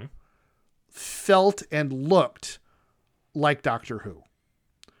felt and looked like Doctor Who.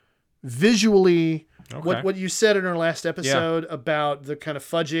 Visually, Okay. what you said in our last episode about the kind of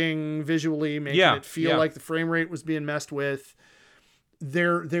fudging visually, making it feel like the frame rate was being messed with.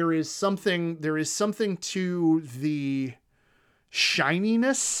 There is something to the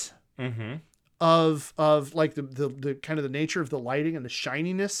shininess of like the kind of the nature of the lighting and the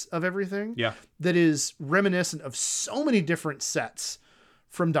shininess of everything. Yeah. That is reminiscent of so many different sets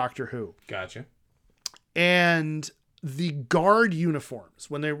from Doctor Who. Gotcha. And the guard uniforms,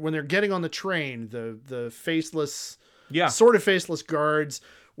 when they're getting on the train, the faceless, sort of faceless guards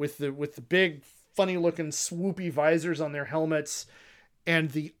with the big funny looking swoopy visors on their helmets,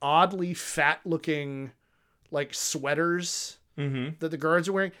 and the oddly fat looking like sweaters that the guards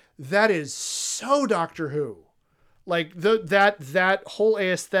are wearing, that is so Doctor Who. Like that whole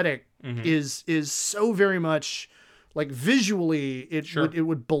aesthetic is so very much like visually it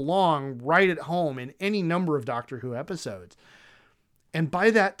would belong right at home in any number of Doctor Who episodes. And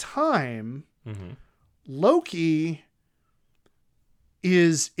by that time, Loki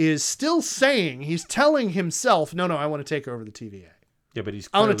is still saying, he's telling himself, no, I want to take over the TVA. Yeah, but he's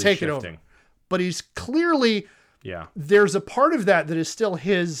I clearly want to take shifting. it over. But he's clearly, Yeah. there's a part of that is still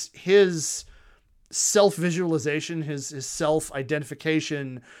his self-visualization, his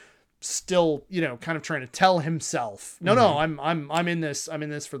self-identification, still, you know, kind of trying to tell himself, no, I'm in this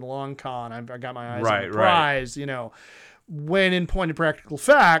for the long con. I got my eyes on the prize, you know, when in point of practical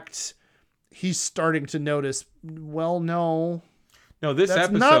fact, he's starting to notice, well, no, this that's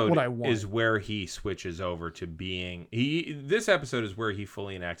episode not what I want. is where he switches over to being, this episode is where he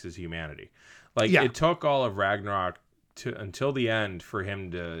fully enacts his humanity. Like Yeah. it took all of Ragnarok until the end for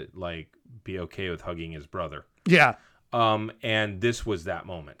him to like be okay with hugging his brother. Yeah. And this was that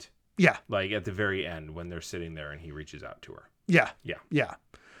moment. Yeah. Like at the very end when they're sitting there and he reaches out to her. Yeah. Yeah. Yeah.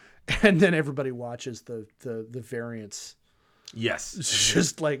 And then everybody watches the variants Yes.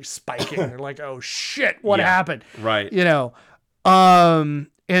 just like spiking. They're like, oh shit, what Yeah. happened? Right. You know?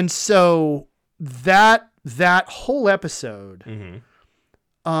 And so that whole episode,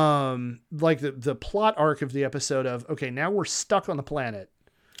 like the plot arc of the episode of, okay, now we're stuck on the planet.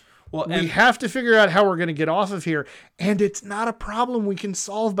 Well, We and have to figure out how we're going to get off of here. And it's not a problem we can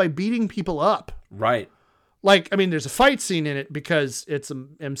solve by beating people up. right. Like, I mean, there's a fight scene in it because it's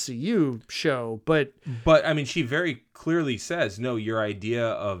an MCU show, but But I mean, she very clearly says, "No, your idea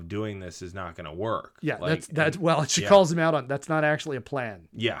of doing this is not going to work." yeah, Like, that's well, she yeah. calls him out on that's not actually a plan.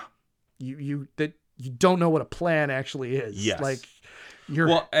 yeah. You don't know what a plan actually is. Yes. Like you're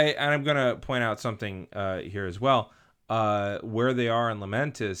Well, and I'm going to point out something here as well. Where they are in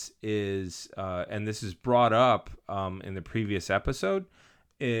Lamentis is, and this is brought up in the previous episode,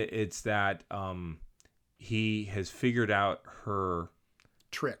 it's that he has figured out her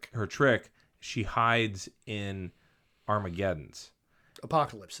trick. trick. She hides in Armageddon's.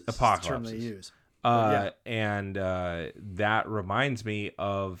 Apocalypses. Is the term they use. Yeah. And that reminds me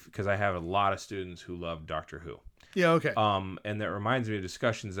of, because I have a lot of students who love Doctor Who. Yeah, okay. And that reminds me of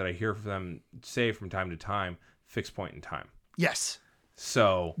discussions that I hear from them say from time to time, fixed point in time. Yes.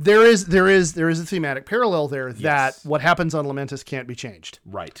 So There is a thematic parallel there that Yes. what happens on Lamentis can't be changed.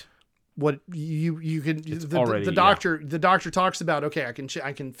 right. What you can already, the doctor talks about, okay, I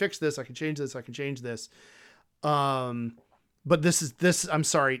can fix this, I can change this, I can change this. But this I'm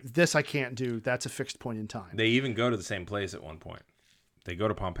sorry, this I can't do. That's a fixed point in time. They even go to the same place at one point. They go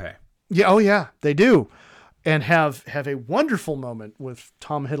to Pompeii. Yeah, oh yeah, they do. And have a wonderful moment with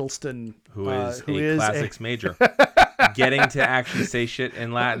Tom Hiddleston, Who is a classics major, getting to actually say shit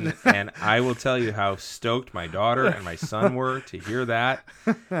in Latin. And I will tell you how stoked my daughter and my son were to hear that.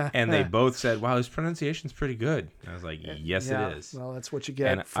 And they both said, wow, his pronunciation's pretty good. And I was like, yes, yeah, it is. Well, that's what you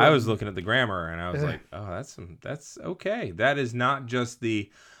get. And I was looking at the grammar and I was like, oh, that's okay. That is not just the,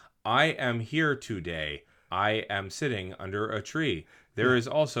 I am here today. I am sitting under a tree. There is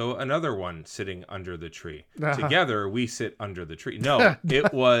also another one sitting under the tree. Together, we sit under the tree. No,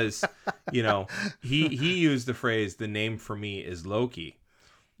 it was, he used the phrase, the name for me is Loki.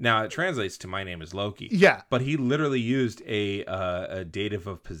 Now, it translates to my name is Loki. Yeah. But he literally used a dative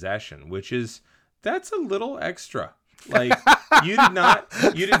of possession, that's a little extra. Like, you did not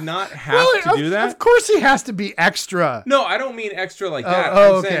have to do that. Of course he has to be extra. No, I don't mean extra like that.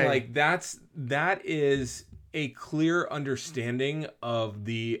 Oh, I'm saying okay. like that is a clear understanding of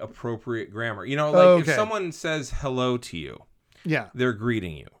the appropriate grammar. If someone says hello to you, Yeah. they're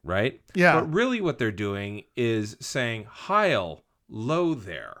greeting you, right? Yeah. But really what they're doing is saying, Heil, lo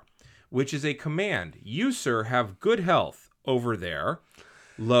there, which is a command. You, sir, have good health over there,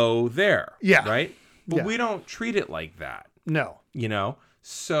 lo there. Yeah. Right? But Yeah. we don't treat it like that. No.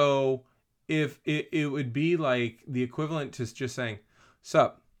 So if it would be like the equivalent to just saying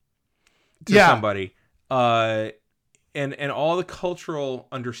sup to somebody, and all the cultural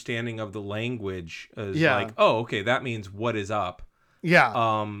understanding of the language is like, oh, okay, that means what is up. Yeah.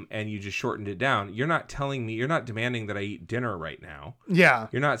 And you just shortened it down. You're not demanding that I eat dinner right now. Yeah.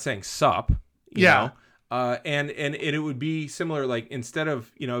 You're not saying sup. You know? And it would be similar, like instead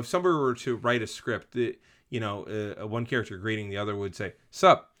of, if somebody were to write a script that, one character greeting, the other would say,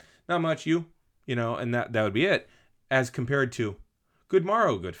 sup, not much, you, and that would be it, as compared to good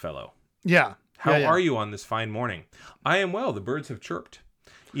morrow, good fellow. Yeah. How are you on this fine morning? I am well. The birds have chirped.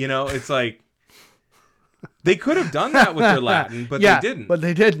 It's like they could have done that with their Latin, but they didn't. But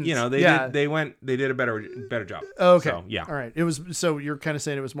they didn't. They did a better job. Okay. So, yeah. All right. So you're kind of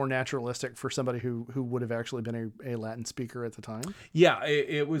saying it was more naturalistic for somebody who would have actually been a Latin speaker at the time. Yeah,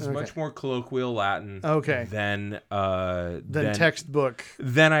 it was much more colloquial Latin. Okay. Than textbook.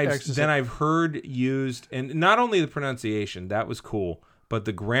 Then I've heard used, and not only the pronunciation, that was cool, but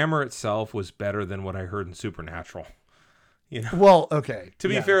the grammar itself was better than what I heard in Supernatural. Well, okay. To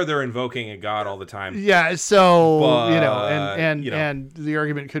be fair, they're invoking a god all the time. Yeah, so But, and the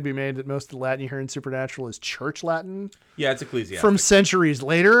argument could be made that most of the Latin you hear in Supernatural is church Latin Yeah, it's ecclesiastic. from centuries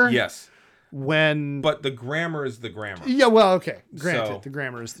later. Yes. But the grammar is the grammar. Yeah, well, okay. Granted, So, the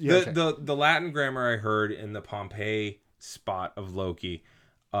grammar is the Latin grammar I heard in the Pompeii spot of Loki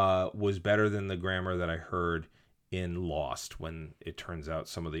was better than the grammar that I heard in Lost when it turns out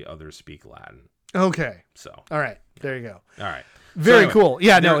some of the others speak Latin. Okay. So, All right. There you go. all right. Very So anyway, cool.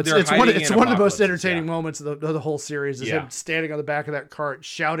 Yeah, no, they're it's hiding in one of the most apocalypses, entertaining yeah. moments of the whole series is Yeah. him standing on the back of that cart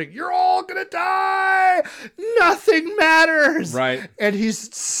shouting, "You're all gonna die! Nothing matters!" Right. And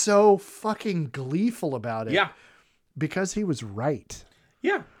he's so fucking gleeful about it. Yeah. Because he was right.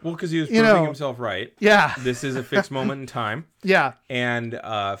 Yeah. Well, because he was You proving know, himself right. Yeah. This is a fixed moment in time. Yeah. And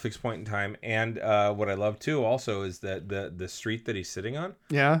fixed point in time. And what I love too also is that the street that he's sitting on,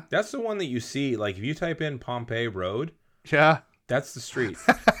 Yeah. that's the one that you see. Like if you type in Pompeii Road, Yeah. that's the street.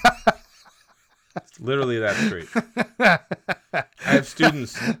 It's literally that street. I have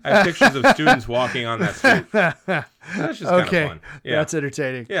pictures of students walking on that street. That's just kind of Okay. fun. Yeah. That's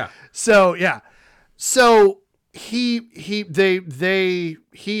entertaining. Yeah. So yeah. So he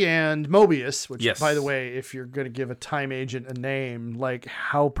and Mobius, which Yes. by the way, if you're going to give a time agent a name, like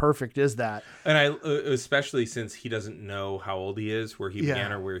how perfect is that? And I, especially since he doesn't know how old he is, where he Yeah.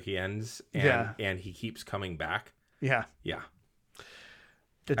 began or where he ends, and Yeah. and he keeps coming back. Yeah. Yeah.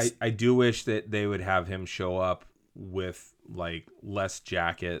 It's I do wish that they would have him show up with like less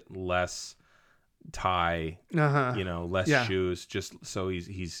jacket, less tie, uh-huh. less Yeah. shoes, just so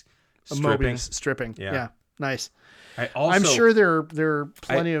he's A stripping. Mobius stripping. Yeah. Yeah. Nice. I also, I'm sure there are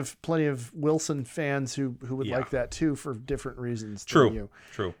plenty of Wilson fans who would Yeah. like that too for different reasons. than True. you.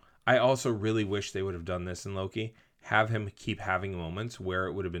 True. I also really wish they would have done this in Loki. Have him keep having moments where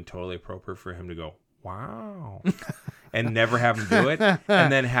it would have been totally appropriate for him to go, wow, and never have him do it,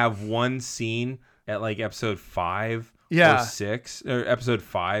 and then have one scene at like episode 5 Yeah. or 6 or episode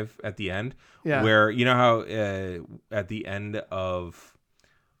 5 at the end, Yeah. where you know how at the end of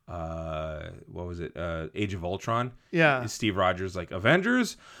what was it, Age of Ultron, Yeah. Steve Rogers like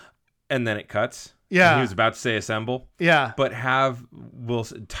Avengers, and then it cuts. Yeah. And he was about to say assemble. Yeah. But have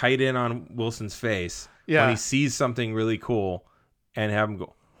Wilson tight in on Wilson's face Yeah. when he sees something really cool, and have him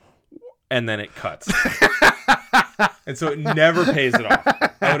go, and then it cuts. And so it never pays it off.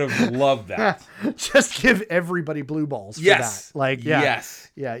 I would have loved that. Just give everybody blue balls for Yes. that. Like, yeah. Yes.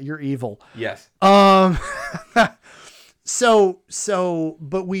 Yeah, you're evil. Yes. But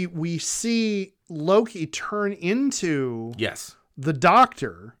we see Loki turn into Yes. the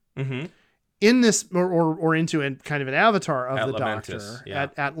Doctor Mm-hmm. in this, or into kind of an avatar of At the Lamentus, Doctor yeah.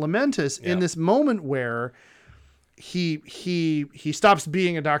 at Lamentus in Yep. this moment where he stops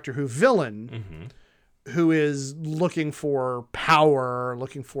being a Doctor Who villain. Mm-hmm. Who is looking for power,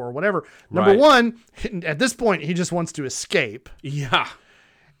 looking for whatever. Number Right. one, at this point, he just wants to escape. Yeah.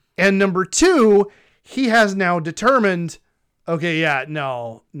 And number two, he has now determined, okay, yeah,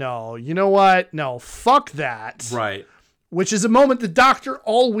 no, you know what? No, fuck that. Right. Which is a moment the Doctor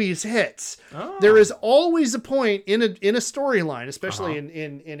always hits. Oh. There is always a point in a storyline, especially in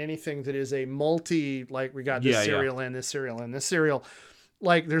anything that is a multi, like we got this Yeah, serial and this serial and this serial.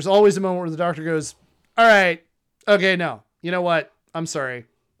 Like there's always a moment where the Doctor goes, all right, okay, no, you know what? I'm sorry.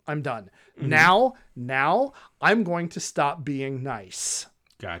 I'm done. Mm-hmm. Now I'm going to stop being nice.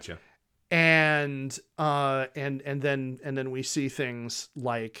 Gotcha. And then we see things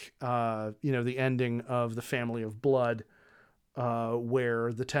like the ending of The Family of Blood,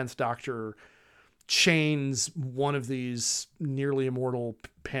 where the 10th Doctor chains one of these nearly immortal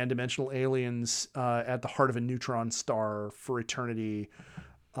pan-dimensional aliens at the heart of a neutron star for eternity,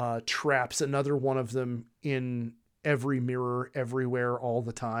 traps another one of them in every mirror everywhere all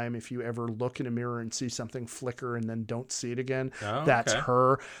the time. If you ever look in a mirror and see something flicker and then don't see it again, that's okay.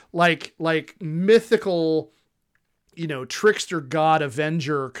 her. Like mythical, trickster god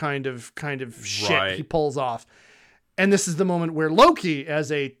avenger kind of shit Right. he pulls off. And this is the moment where Loki,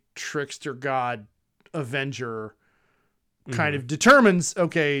 as a trickster god avenger, kind of determines,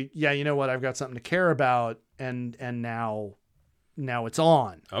 okay, yeah, you know what, I've got something to care about, and now it's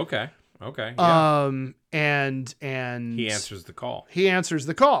on. Okay. Yeah. And He answers the call. He answers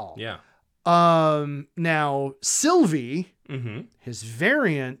the call. Yeah. Now Sylvie, Mm-hmm. his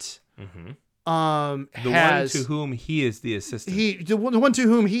variant, Mm-hmm. The has one to whom he is the assistant. the one to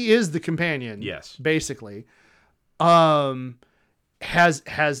whom he is the companion. Yes. Basically, has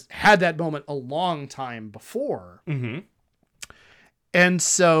had that moment a long time before. Mm-hmm. And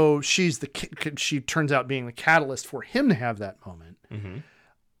so she turns out being the catalyst for him to have that moment. Mm-hmm.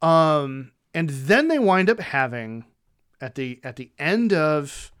 And then they wind up having at the end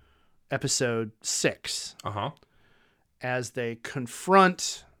of episode 6, as they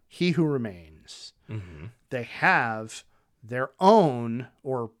confront He Who Remains, Mm-hmm. they have their own,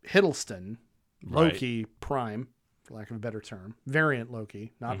 or Hiddleston, Right. Loki Prime, for lack of a better term, variant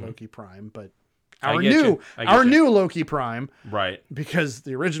Loki, not Loki Prime, but I our get you. I get you. new Loki Prime, Right. because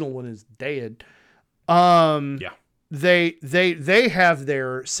the original one is dead. Yeah. they have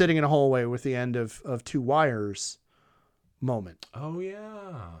their sitting in a hallway with the end of two wires moment. Oh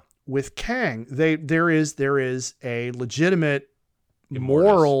yeah. With Kang, there is a legitimate Immortus,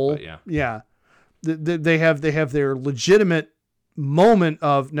 moral, but yeah. They have their legitimate moment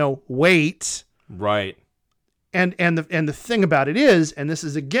of no, wait. Right. And the thing about it is, and this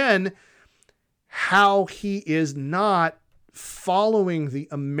is again how he is not following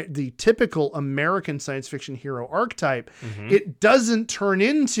the typical American science fiction hero archetype. It doesn't turn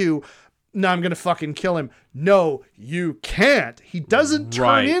into, no, I'm going to fucking kill him. No, you can't. He doesn't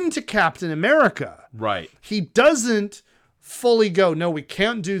turn into Captain America. Right. He doesn't fully go, no, we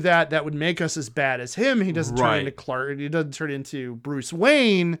can't do that. That would make us as bad as him. He doesn't turn into Clark. He doesn't turn into Bruce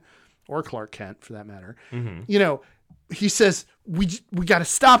Wayne or Clark Kent for that matter. You know, he says, we got to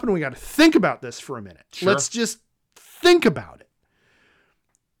stop and we got to think about this for a minute. Sure. Let's just think about it.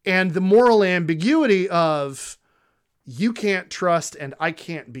 And the moral ambiguity of you can't trust and I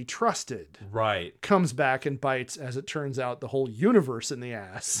can't be trusted. Right. Comes back and bites, as it turns out, the whole universe in the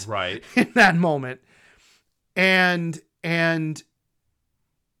ass. Right. In that moment. And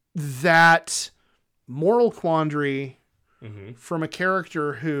that moral quandary from a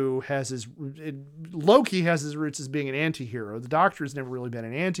character who has Loki has his roots as being an anti-hero. The Doctor has never really been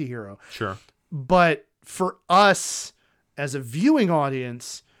an anti-hero. Sure. But for us as a viewing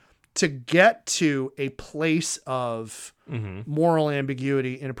audience to get to a place of moral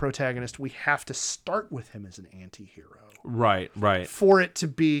ambiguity in a protagonist, we have to start with him as an anti-hero. Right. For it to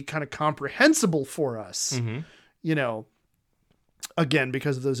be kind of comprehensible for us, you know, again,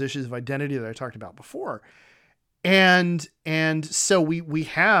 because of those issues of identity that I talked about before. And so we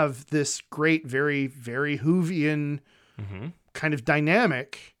have this great, very, very Whovian kind of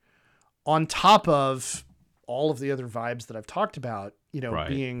dynamic on top of all of the other vibes that I've talked about, you know,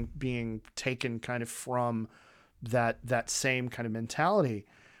 being taken kind of from that same kind of mentality.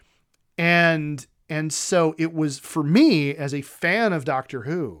 And so it was for me as a fan of Doctor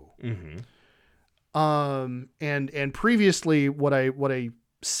Who, and previously what I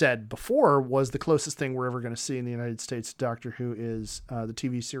said before was the closest thing we're ever going to see in the United States to Doctor Who is the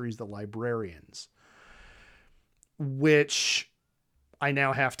TV series The Librarians, which I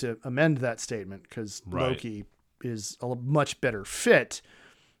now have to amend that statement because Loki is a much better fit.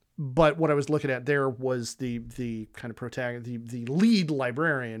 But what I was looking at there was the kind of protagonist, the lead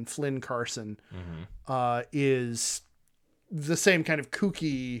librarian, Flynn Carson, is the same kind of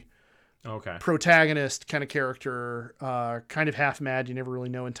kooky protagonist kind of character, kind of half mad. You never really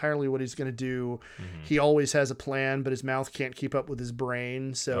know entirely what he's going to do. He always has a plan, but his mouth can't keep up with his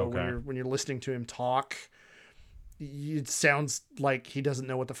brain. So when you're listening to him talk, it sounds like he doesn't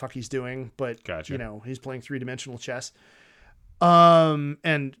know what the fuck he's doing, but you know, he's playing 3-dimensional chess.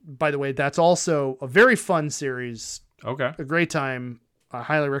 And by the way, that's also a very fun series. A great time. I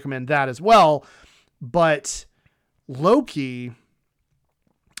highly recommend that as well. But Loki,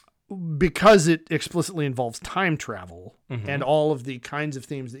 because it explicitly involves time travel and all of the kinds of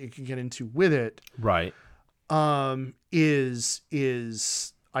themes that you can get into with it, is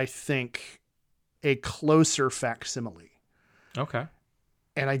I think a closer facsimile.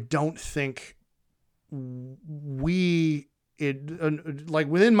 And I don't think like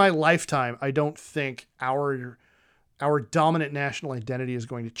within my lifetime, I don't think our dominant national identity is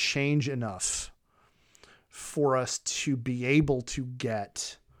going to change enough for us to be able to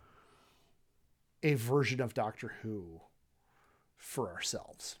get a version of Doctor Who for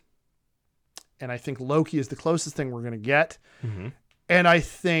ourselves. And I think Loki is the closest thing we're going to get. And I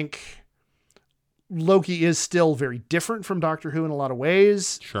think Loki is still very different from Doctor Who in a lot of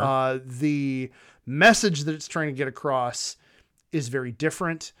ways. The message that it's trying to get across is very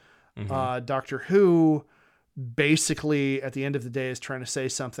different. Doctor Who basically at the end of the day is trying to say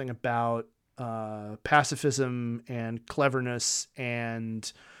something about pacifism and cleverness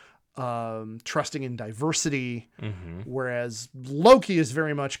and trusting in diversity, whereas Loki is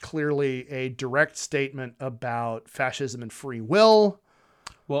very much clearly a direct statement about fascism and free will.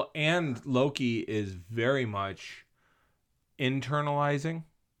 Well, and Loki is very much internalizing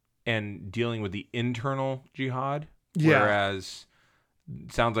and dealing with the internal jihad, whereas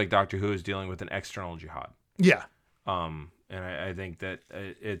it sounds like Doctor Who is dealing with an external jihad. And I think that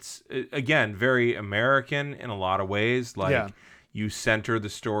it's again very American in a lot of ways. Like you center the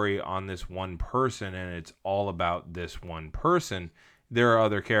story on this one person, and it's all about this one person. There are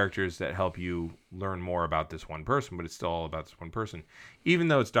other characters that help you learn more about this one person, but it's still all about this one person. Even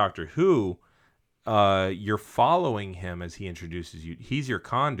though it's Doctor Who, you're following him as he introduces you. He's your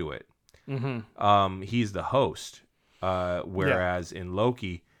conduit. He's the host. Whereas in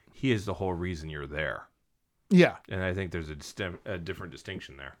Loki, he is the whole reason you're there. Yeah. And I think there's a different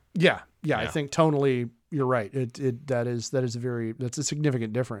distinction there. Yeah. I Yeah. think tonally you're right. That's a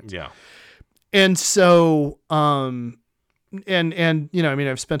significant difference. Yeah. And so, and you know, I mean,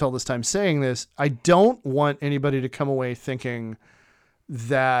 I've spent all this time saying this. I don't want anybody to come away thinking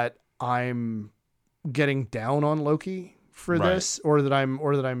that I'm getting down on Loki for Right. this, or that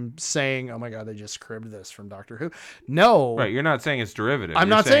I'm saying, oh my God, they just cribbed this from Doctor Who. No, Right. You're not saying it's derivative. I'm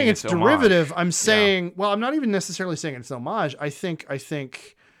You're not saying it's homage. derivative. I'm saying, well, I'm not even necessarily saying it's homage. I think,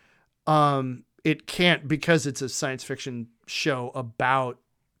 it can't, because it's a science fiction show about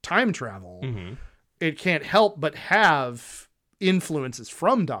time travel. Mhm. It can't help but have influences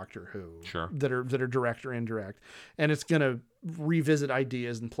from Doctor Who Sure. that are direct or indirect. And it's going to revisit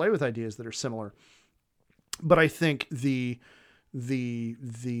ideas and play with ideas that are similar. But I think the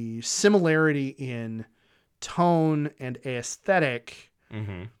similarity in tone and aesthetic,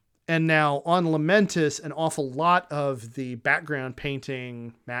 Mhm. and now on Lamentis, an awful lot of the background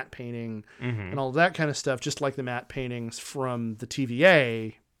painting, matte painting, Mhm. and all that kind of stuff, just like the matte paintings from the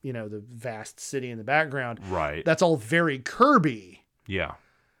TVA, you know, the vast city in the background. Right. That's all very Kirby. Yeah.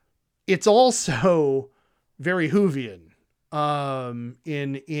 It's also very Whovian,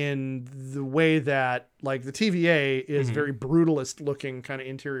 in the way that, like, the TVA is very brutalist looking kind of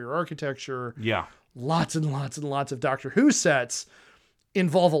interior architecture. Yeah. Lots and lots and lots of Doctor Who sets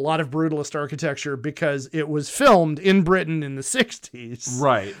involve a lot of brutalist architecture because it was filmed in Britain in the 60s.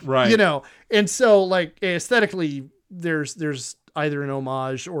 Right. Right. You know, and so, like, aesthetically, there's either an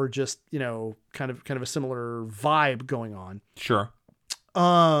homage or just, you know, kind of a similar vibe going on. Sure.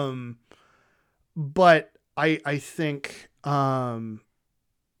 But I think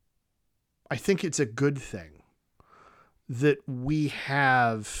it's a good thing that we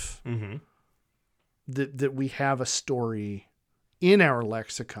have Mm-hmm. that we have a story in our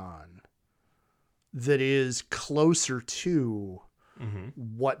lexicon that is closer to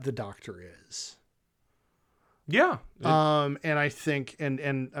what the Doctor is. Yeah. And I think,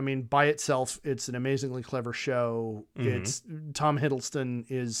 and I mean, by itself, it's an amazingly clever show. It's Tom Hiddleston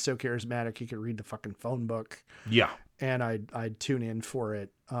is so charismatic. He could read the fucking phone book, Yeah. and I'd tune in for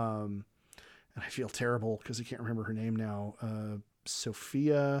it. And I feel terrible because I can't remember her name now.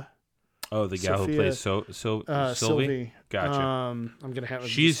 Sophia. Oh, the gal who plays Sylvie? Sylvie. Gotcha. I'm gonna have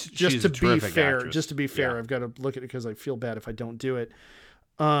She's just to a be terrific fair. actress. Just to be fair, Yeah. I've got to look at it because I feel bad if I don't do it.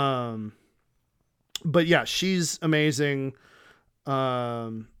 But yeah, she's amazing.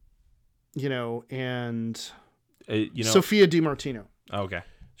 You know, and You know. Sophia DiMartino. Okay.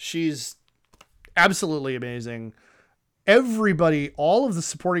 She's absolutely amazing. Everybody, all of the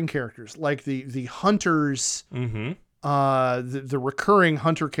supporting characters, like the hunters, Mm-hmm. the recurring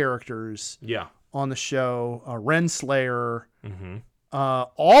hunter characters Yeah. on the show, Renslayer, Mm-hmm.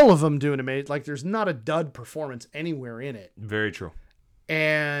 all of them doing amazing. Like, there's not a dud performance anywhere in it. Very true.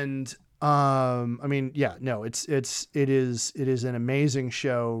 And I mean, yeah, no, it is an amazing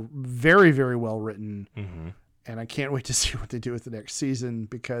show, very, very well written. Mm-hmm. And I can't wait to see what they do with the next season,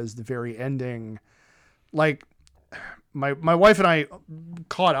 because the very ending, like, my wife and I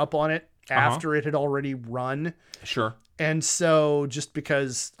caught up on it after it had already run. Sure. And so, just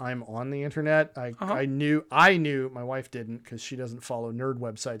because I'm on the internet, I knew my wife didn't, because she doesn't follow nerd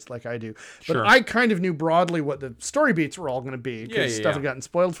websites like I do. But Sure. I kind of knew broadly what the story beats were all going to be, because stuff had gotten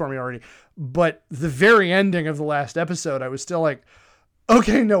spoiled for me already. But the very ending of the last episode, I was still like,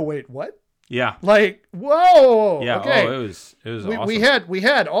 okay, no, wait, what? Yeah. Like, whoa, Yeah. okay. Oh, it was awesome. We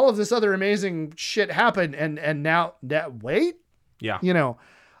had all of this other amazing shit happen, and now that, wait, Yeah. you know,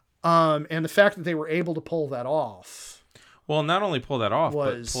 and the fact that they were able to pull that off. Well, not only pull that off,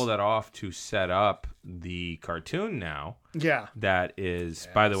 but Was- pull that off to set up the cartoon now. Yeah. That is,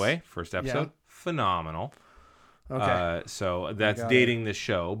 by the way, first episode, Yeah. phenomenal. Okay. So that's got dating the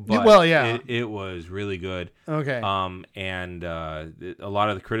show, but well, yeah. it was really good. Okay. And a lot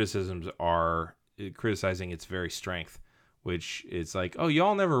of the criticisms are criticizing its very strength, which is like, oh,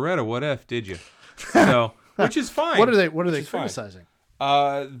 y'all never read a What If, did you? So, which is fine. What are they Which is fine. criticizing?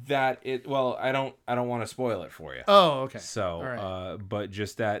 That it. Well, I don't want to spoil it for you. Oh, okay. So, All right. but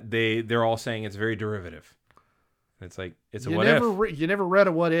just that they're all saying it's very derivative. It's like it's a You what never if, you never read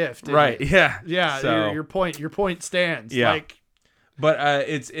a What If, did right? you? Yeah, Yeah. So, Your point stands. Yeah. Like, but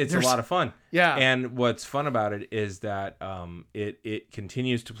it's a There's- lot of fun. yeah. And what's fun about it is that it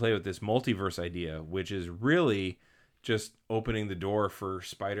continues to play with this multiverse idea, which is really just opening the door for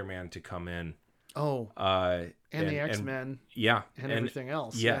Spider-Man to come in. oh, And the X-Men yeah, and everything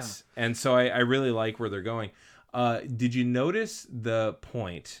else. Yes, and so I really like where they're going. Did you notice the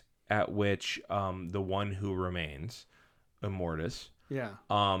point at which the one who remains, Immortus, Yeah.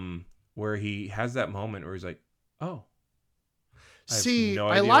 where he has that moment where he's like, "Oh, I have See, no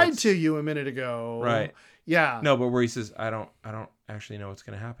I idea lied what's-" to you a minute ago. Right. Yeah. No, but where he says, "I don't actually know what's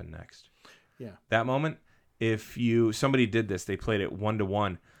going to happen next." Yeah. That moment, if somebody did this, they played it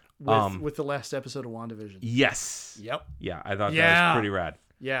 1-to-1. With the last episode of WandaVision. Yes. Yep. Yeah, I thought that Yeah. was pretty rad.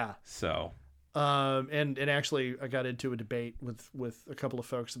 Yeah. So, And actually I got into a debate with a couple of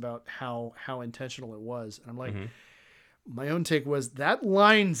folks about how intentional it was. And I'm like, my own take was that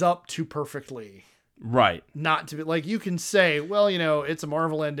lines up too perfectly. right. Not to be like, you can say, well, it's a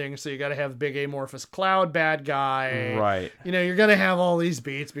Marvel ending, so you got to have big amorphous cloud bad guy. Right. You're going to have all these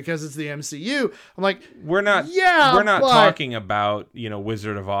beats because it's the MCU. I'm like, We're not but talking about,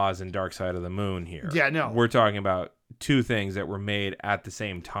 Wizard of Oz and Dark Side of the Moon here. Yeah, no. We're talking about two things that were made at the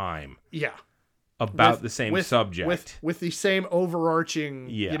same time Yeah. about the same subject. With the same overarching,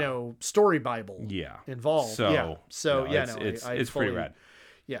 story Bible involved. It's pretty rad.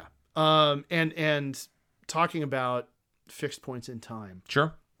 Yeah. And talking about fixed points in time.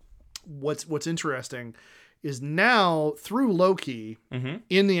 Sure. What's interesting is now through Loki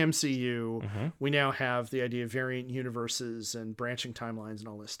in the MCU, we now have the idea of variant universes and branching timelines and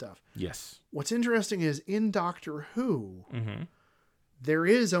all this stuff. Yes. What's interesting is in Doctor Who, there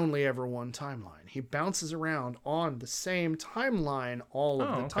is only ever one timeline. He bounces around on the same timeline all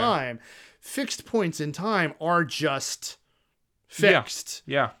of the time. Fixed points in time are just fixed.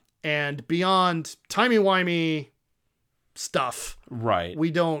 Yeah. And beyond timey-wimey stuff, Right. we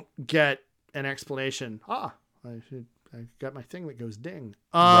don't get an explanation. I got my thing that goes ding.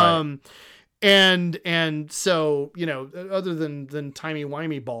 Right. And so, other than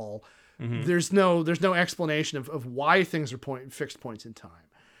timey-wimey ball, there's no explanation of why things are fixed points in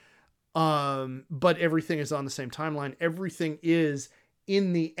time. But everything is on the same timeline. Everything is,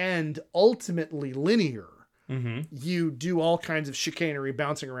 in the end, ultimately linear. You do all kinds of chicanery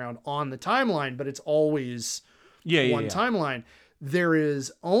bouncing around on the timeline, but it's always one timeline. There is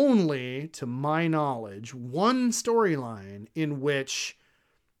only, to my knowledge, one storyline in which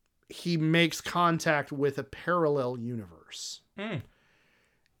he makes contact with a parallel universe.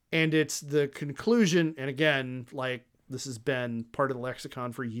 And it's the conclusion, and again, like, this has been part of the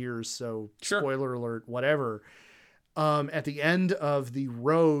lexicon for years, so spoiler alert, whatever. At the end of the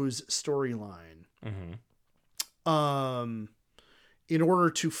Rose storyline, in order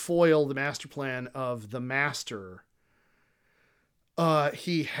to foil the master plan of the Master,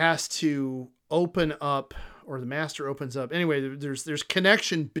 he has to open up, or the Master opens up. Anyway, there's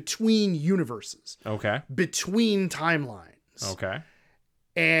connection between universes. Okay. Between timelines. Okay.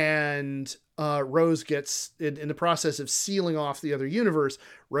 And Rose gets, in the process of sealing off the other universe,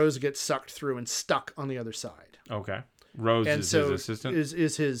 Rose gets sucked through and stuck on the other side. Okay. Rose is his assistant?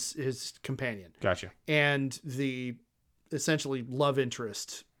 Is his companion. Gotcha. And the essentially love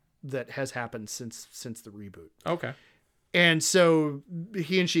interest that has happened since the reboot. Okay. And so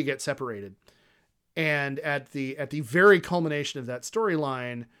he and she get separated. And at the very culmination of that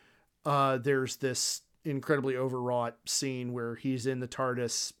storyline, there's this incredibly overwrought scene where he's in the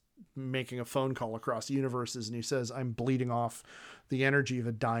TARDIS making a phone call across universes, and he says, "I'm bleeding off the energy of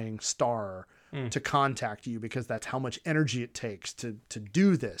a dying star to contact you, because that's how much energy it takes to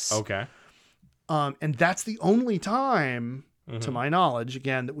do this." Okay. And that's the only time, to my knowledge,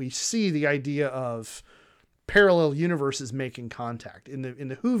 again, that we see the idea of parallel universes making contact. In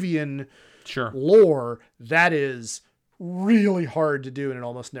the Whovian lore, that is really hard to do, and it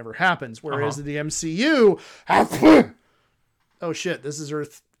almost never happens. Whereas in the MCU, oh shit, this is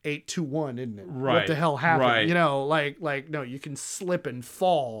Earth 821, isn't it? Right. What the hell happened? Right. Like no, you can slip and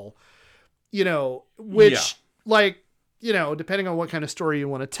fall. Which depending on what kind of story you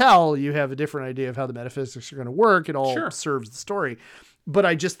want to tell, you have a different idea of how the metaphysics are going to work. It all serves the story. But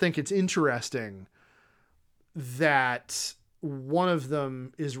I just think it's interesting that one of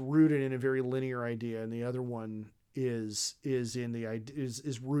them is rooted in a very linear idea, and the other one is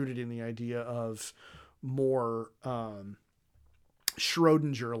rooted in the idea of more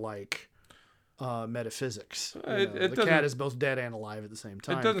Schrodinger-like metaphysics. The cat is both dead and alive at the same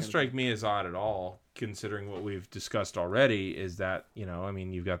time. It doesn't strike me as odd at all, considering what we've discussed already, is that,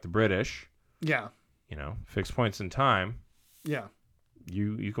 you've got the British. Yeah. Fixed points in time. Yeah.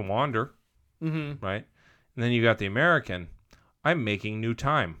 You can wander. Mm-hmm. Right? And then you got the American. I'm making new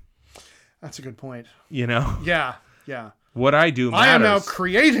time. That's a good point. Yeah. Yeah. What I do matters. I am now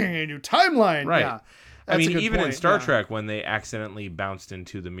creating a new timeline. Right. Yeah. Even in Star Trek, when they accidentally bounced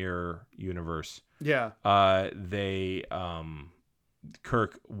into the mirror universe, they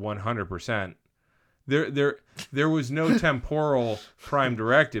Kirk 100%. There was no temporal prime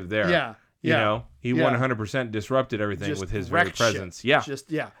directive there. Yeah. You Yeah. know, he Yeah. 100% disrupted everything Just with his very wrecked shit. presence. Yeah.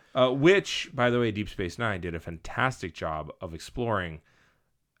 Just, yeah. Which, by the way, Deep Space Nine did a fantastic job of exploring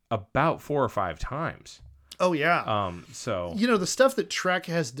about 4 or 5 times. Oh, yeah. So You know, the stuff that Trek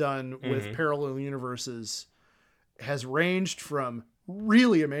has done Mm-hmm. with parallel universes has ranged from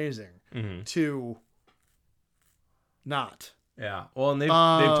really amazing Mm-hmm. to not. yeah. Well, and they've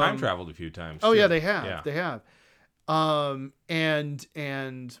time traveled a few times. Oh too. yeah, they have. Yeah. They have.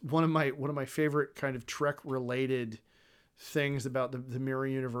 And one of my favorite kind of Trek related things about the mirror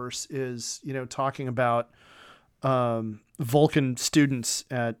universe is, you know, talking about Vulcan students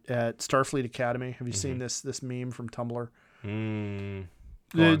at Starfleet Academy. Have you seen this meme from Tumblr?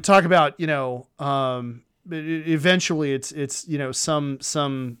 Go on. Talk about, you know, eventually it's you know,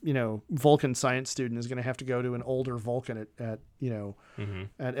 some you know, Vulcan science student is going to have to go to an older Vulcan at you know,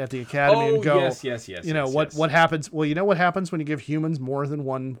 at the academy and go, yes. you know, yes. what happens? Well, you know what happens when you give humans more than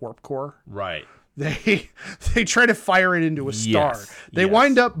one warp core? Right. They try to fire it into a star. Yes, They yes.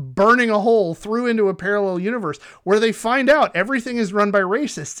 wind up burning a hole through into a parallel universe where they find out everything is run by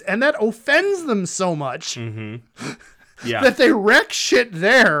racists, and that offends them so much Yeah. that they wreck shit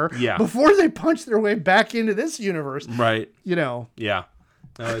there Yeah. before they punch their way back into this universe. Right. You know. Yeah.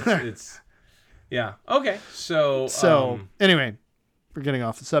 No, it's yeah. Okay. So Anyway, we're getting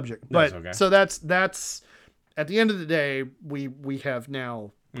off the subject, but That's okay. so that's at the end of the day, we have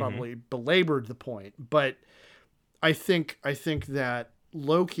now probably belabored the point, but I think that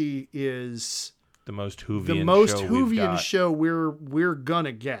Loki is the most Whovian the most show we've Whovian got. show we're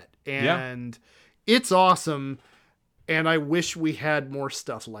gonna get, Yeah. and it's awesome. And I wish we had more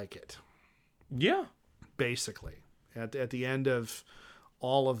stuff like it. Yeah. Basically, at the end of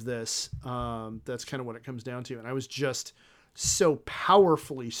all of this, that's kind of what it comes down to. And I was just so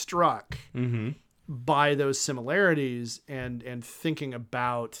powerfully struck by those similarities and thinking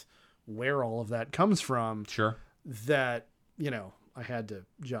about where all of that comes from. Sure. That, you know, I had to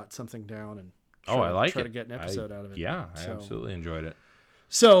jot something down and I try it. to get an episode out of it. Yeah, I So- absolutely enjoyed it.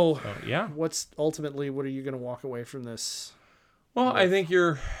 So, Yeah. what are you going to walk away from this? Well, I think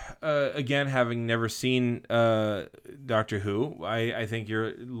you're, again, having never seen Doctor Who, I think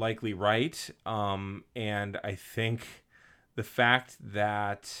you're likely right. And I think the fact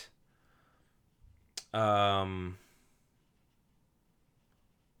that Tom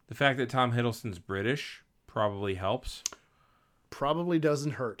Hiddleston's British probably helps. Probably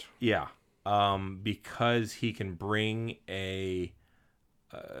doesn't hurt. Yeah. Because he can bring a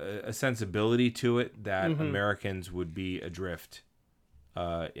sensibility to it that Americans would be adrift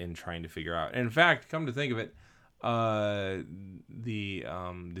in trying to figure out. And in fact, come to think of it, the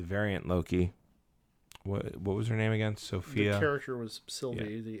variant Loki, what was her name again? Sophia. The character was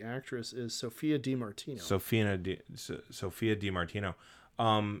Sylvie. Yeah. The actress is Sophia DiMartino. Sophia DiMartino.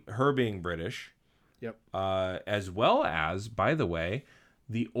 Her being British. Yep. As well as, by the way,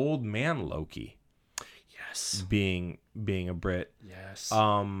 the old man Loki. Yes. Being a Brit. Yes.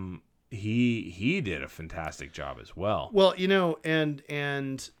 He did a fantastic job as well. Well, you know,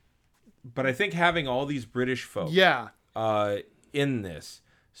 and but I think having all these British folks in this,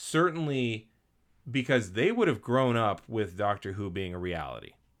 certainly because they would have grown up with Doctor Who being a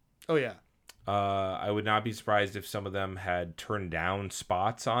reality. Oh yeah. I would not be surprised if some of them had turned down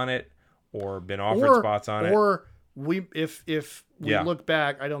spots on it or been offered spots on it. Or if we look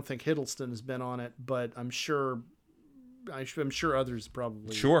back, I don't think Hiddleston has been on it, but I'm sure others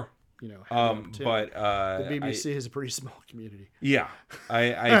probably. Sure. You know, but the BBC is a pretty small community. Yeah,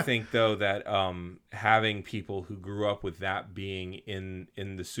 I think though that having people who grew up with that being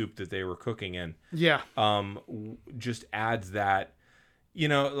in the soup that they were cooking in, just adds that. You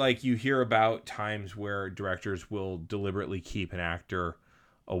know, like you hear about times where directors will deliberately keep an actor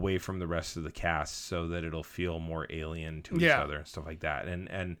away from the rest of the cast so that it'll feel more alien to each other and stuff like that.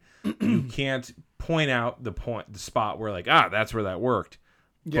 And you can't point out the spot where like, that's where that worked.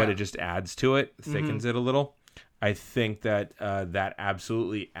 But it just adds to it, thickens it a little. I think that that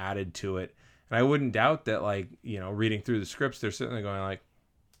absolutely added to it. And I wouldn't doubt that, like, you know, reading through the scripts, they're sitting there going like,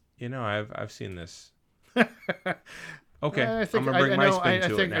 you know, I've seen this. Okay, I'm gonna bring my spin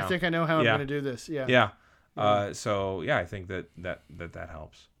to it now. I think I know how I'm gonna do this. Yeah. Yeah. So yeah, I think that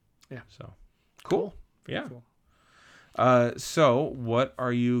helps. Yeah. So cool. Yeah. Cool. So what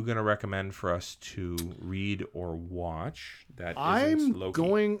are you gonna recommend for us to read or watch that isn't Loki?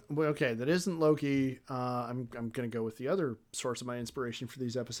 That isn't Loki. I'm gonna go with the other source of my inspiration for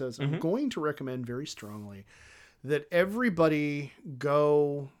these episodes. I'm going to recommend very strongly that everybody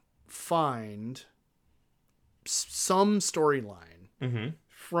go find some storyline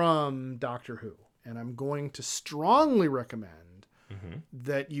from Doctor Who, and I'm going to strongly recommend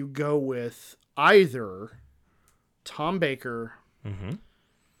that you go with either Tom Baker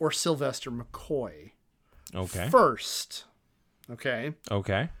or Sylvester McCoy. Okay. First, okay,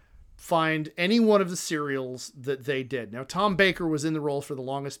 find any one of the serials that they did. Now, Tom Baker was in the role for the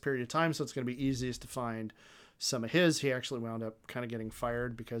longest period of time, so it's going to be easiest to find some of his. He actually wound up kind of getting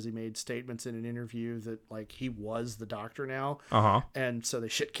fired because he made statements in an interview that, like, he was the Doctor now. And so they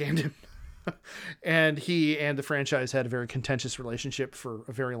shit-canned him. And he and the franchise had a very contentious relationship for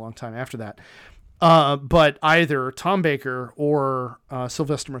a very long time after that. But either Tom Baker or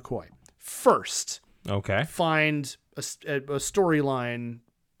Sylvester McCoy. First, find a storyline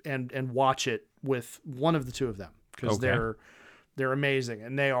and watch it with one of the two of them, because they're amazing,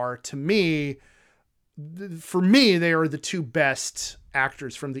 and they are, to me, for me, they are the two best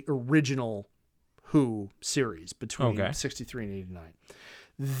actors from the original Who series between 63 and 89.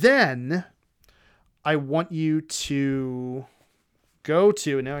 Then I want you to go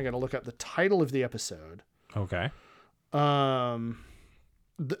to, and now I got to look up the title of the episode.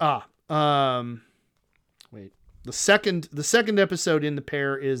 Wait. The second episode in the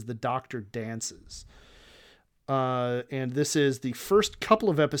pair is The Doctor Dances. And this is the first couple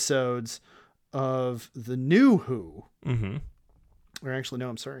of episodes of the new Who. Or actually, no,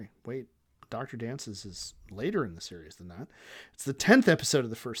 I'm sorry. Wait, Doctor Dances is later in the series than that. It's the 10th episode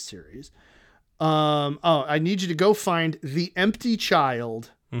of the first series. I need you to go find The Empty Child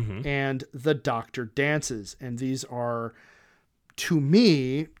and The Doctor Dances. And these are, to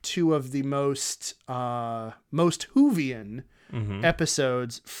me, two of the most Whovian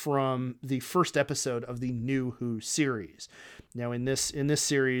episodes from the first episode of the new Who series. Now, in this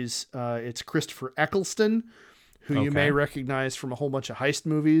series, it's Christopher Eccleston, who you may recognize from a whole bunch of heist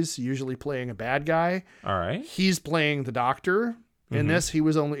movies, usually playing a bad guy. All right. He's playing the Doctor. In this, he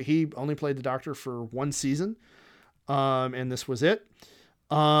only played the Doctor for one season, and this was it,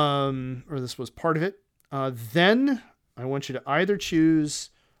 or this was part of it. Then I want you to either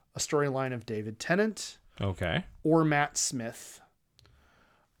choose a storyline of David Tennant, or Matt Smith,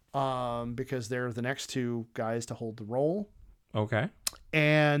 because they're the next two guys to hold the role.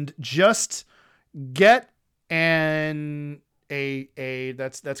 And just get that's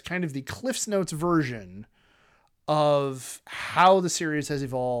kind of the Cliff's Notes version of how the series has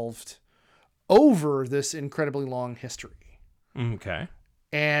evolved over this incredibly long history.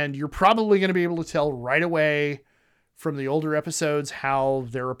 And you're probably going to be able to tell right away from the older episodes how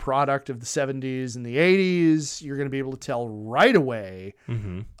they're a product of the 70s and the 80s. You're going to be able to tell right away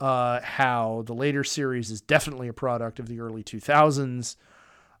how the later series is definitely a product of the early 2000s.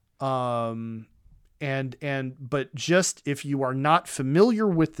 But just if you are not familiar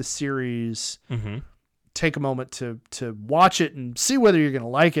with the series, take a moment to watch it and see whether you're going to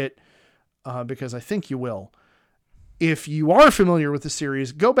like it, because I think you will. If you are familiar with the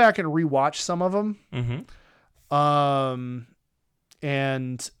series, go back and rewatch some of them. And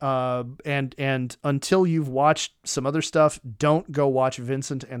until you've watched some other stuff, don't go watch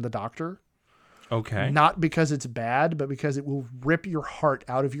Vincent and the Doctor. Not because it's bad, but because it will rip your heart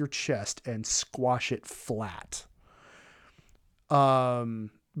out of your chest and squash it flat.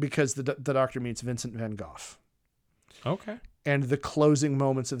 Because the Doctor meets Vincent van Gogh. And the closing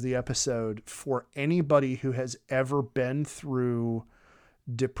moments of the episode, for anybody who has ever been through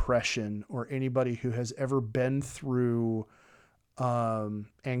depression or anybody who has ever been through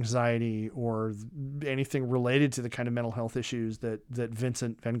anxiety or anything related to the kind of mental health issues that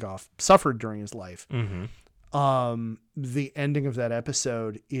Vincent van Gogh suffered during his life, the ending of that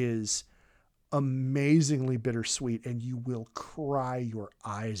episode is amazingly bittersweet, and you will cry your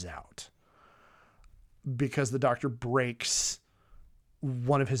eyes out because the Doctor breaks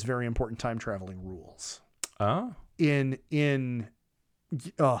one of his very important time traveling rules in an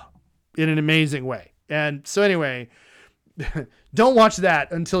amazing way. And so anyway, don't watch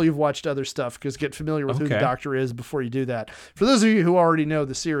that until you've watched other stuff, because get familiar with who the Doctor is before you do that. For those of you who already know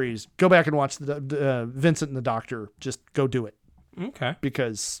the series, go back and watch the Vincent and the Doctor. Just go do it.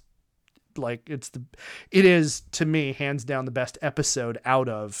 Because like it is, to me, hands down the best episode out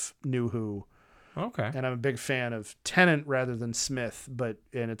of New Who. And I'm a big fan of Tennant rather than Smith,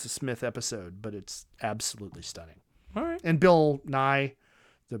 and it's a Smith episode, but it's absolutely stunning. All right. And Bill Nye,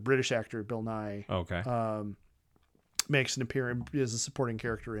 the British actor Bill Nye, makes an appearance as a supporting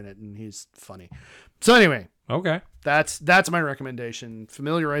character in it, and he's funny. So anyway, that's my recommendation.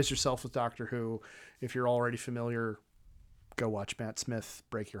 Familiarize yourself with Doctor Who. If you're already familiar, go watch Matt Smith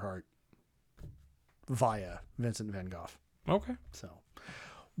break your heart via Vincent van Gogh. So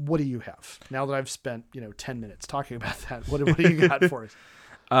what do you have now that I've spent 10 minutes talking about that? What do you got for us?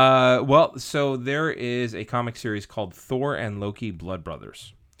 Well, so there is a comic series called Thor and Loki Blood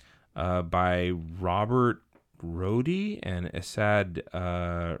Brothers by Robert Rhodey and Asad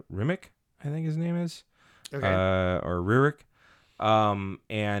Rimmick, I think his name is. Okay. Or Ririk.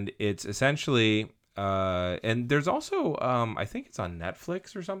 And it's essentially... and there's also... I think it's on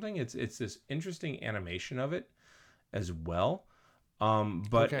Netflix or something. It's this interesting animation of it as well.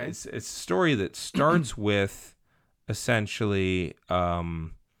 But Okay. it's a story that starts with essentially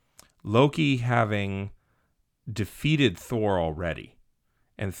Loki having defeated Thor already,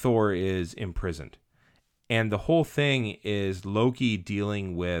 and Thor is imprisoned. And the whole thing is Loki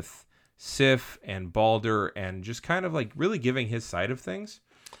dealing with Sif and Balder and just kind of like really giving his side of things.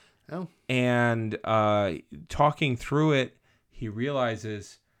 Oh. And talking through it, he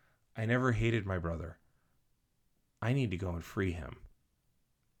realizes, I never hated my brother. I need to go and free him.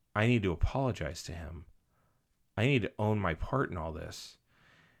 I need to apologize to him. I need to own my part in all this.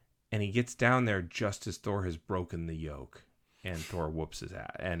 And he gets down there just as Thor has broken the yoke, and Thor whoops his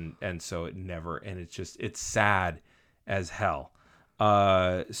ass. And so it never, and it's sad as hell.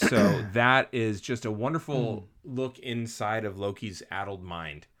 So that is just a wonderful look inside of Loki's addled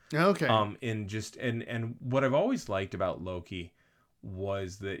mind. Okay. And what I've always liked about Loki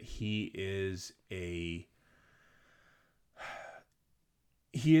was that he is a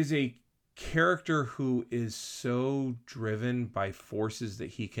character who is so driven by forces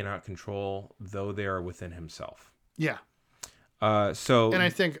that he cannot control, though they are within himself. Yeah. So And I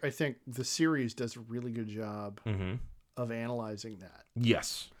think the series does a really good job Mhm. of analyzing that.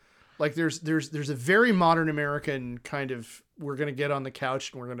 Yes. Like there's a very modern American kind of, we're going to get on the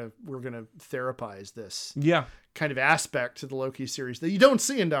couch and we're going to therapize this Yeah. kind of aspect to the Loki series that you don't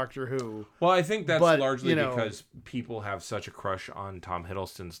see in Doctor Who. Well, I think that's But, largely you know, because people have such a crush on Tom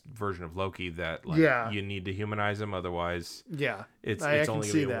Hiddleston's version of Loki that you need to humanize him, otherwise Yeah. it's I can only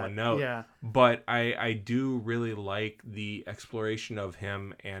see going to be that. one note. Yeah. But I do really like the exploration of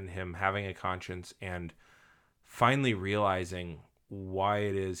him and him having a conscience and finally realizing why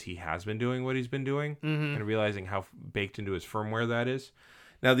it is he has been doing what he's been doing and realizing how baked into his firmware that is.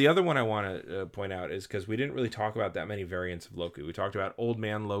 Now, the other one I want to point out is because we didn't really talk about that many variants of Loki. We talked about Old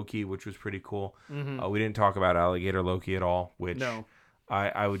Man Loki, which was pretty cool. We didn't talk about Alligator Loki at all, which No.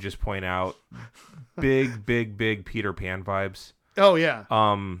 I would just point out big Peter Pan vibes. Oh yeah.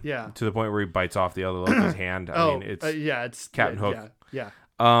 To the point where he bites off the other Loki's hand. I mean, it's it's Captain Hook. Yeah.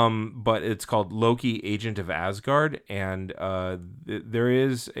 But it's called Loki, Agent of Asgard, and there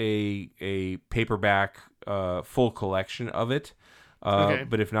is a paperback full collection of it. Okay.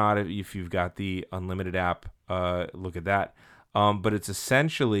 But if not, if you've got the Unlimited app, look at that. But it's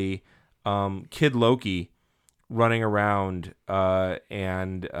essentially Kid Loki running around,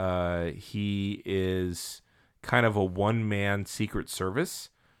 and he is kind of a one-man secret service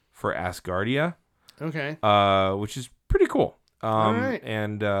for Asgardia, Okay. which is pretty cool. All right.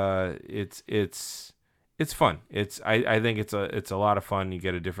 And it's fun. I think it's a lot of fun. You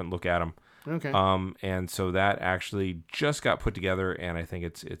get a different look at them. Okay. And so that actually just got put together, and I think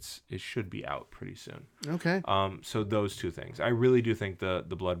it should be out pretty soon. Okay. So those two things. I really do think the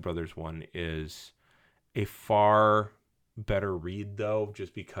Blood Brothers one is a far better read, though,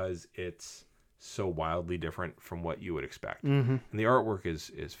 just because it's so wildly different from what you would expect. And the artwork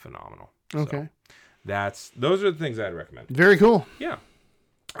is phenomenal. Okay. So those are the things I'd recommend. Very cool. Yeah.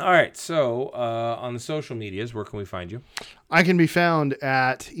 All right. So on the social medias, where can we find you? I can be found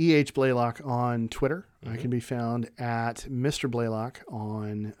at EH Blaylock on Twitter. I can be found at Mr. Blaylock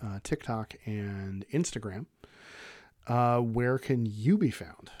on TikTok and Instagram. Where can you be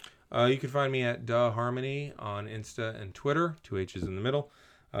found? You can find me at Duh Harmony on Insta and Twitter, 2 H's in the middle.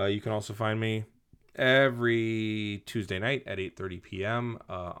 You can also find me every Tuesday night at 8:30 p.m.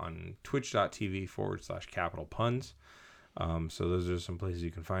 On twitch.tv/Capital Puns. So those are some places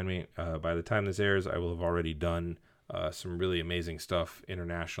you can find me. By the time this airs, I will have already done some really amazing stuff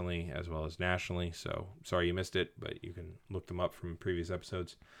internationally as well as nationally. So sorry you missed it, but you can look them up from previous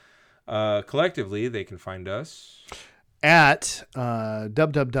episodes. Collectively, they can find us at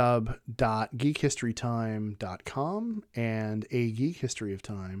www.geekhistorytime.com and a Geek History of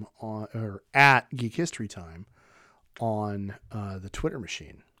Time or at Geek History Time on the Twitter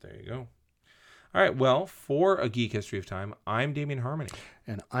machine. There you go. All right. Well, for A Geek History of Time, I'm Damien Harmony.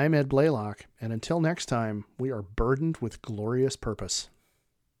 And I'm Ed Blaylock. And until next time, we are burdened with glorious purpose.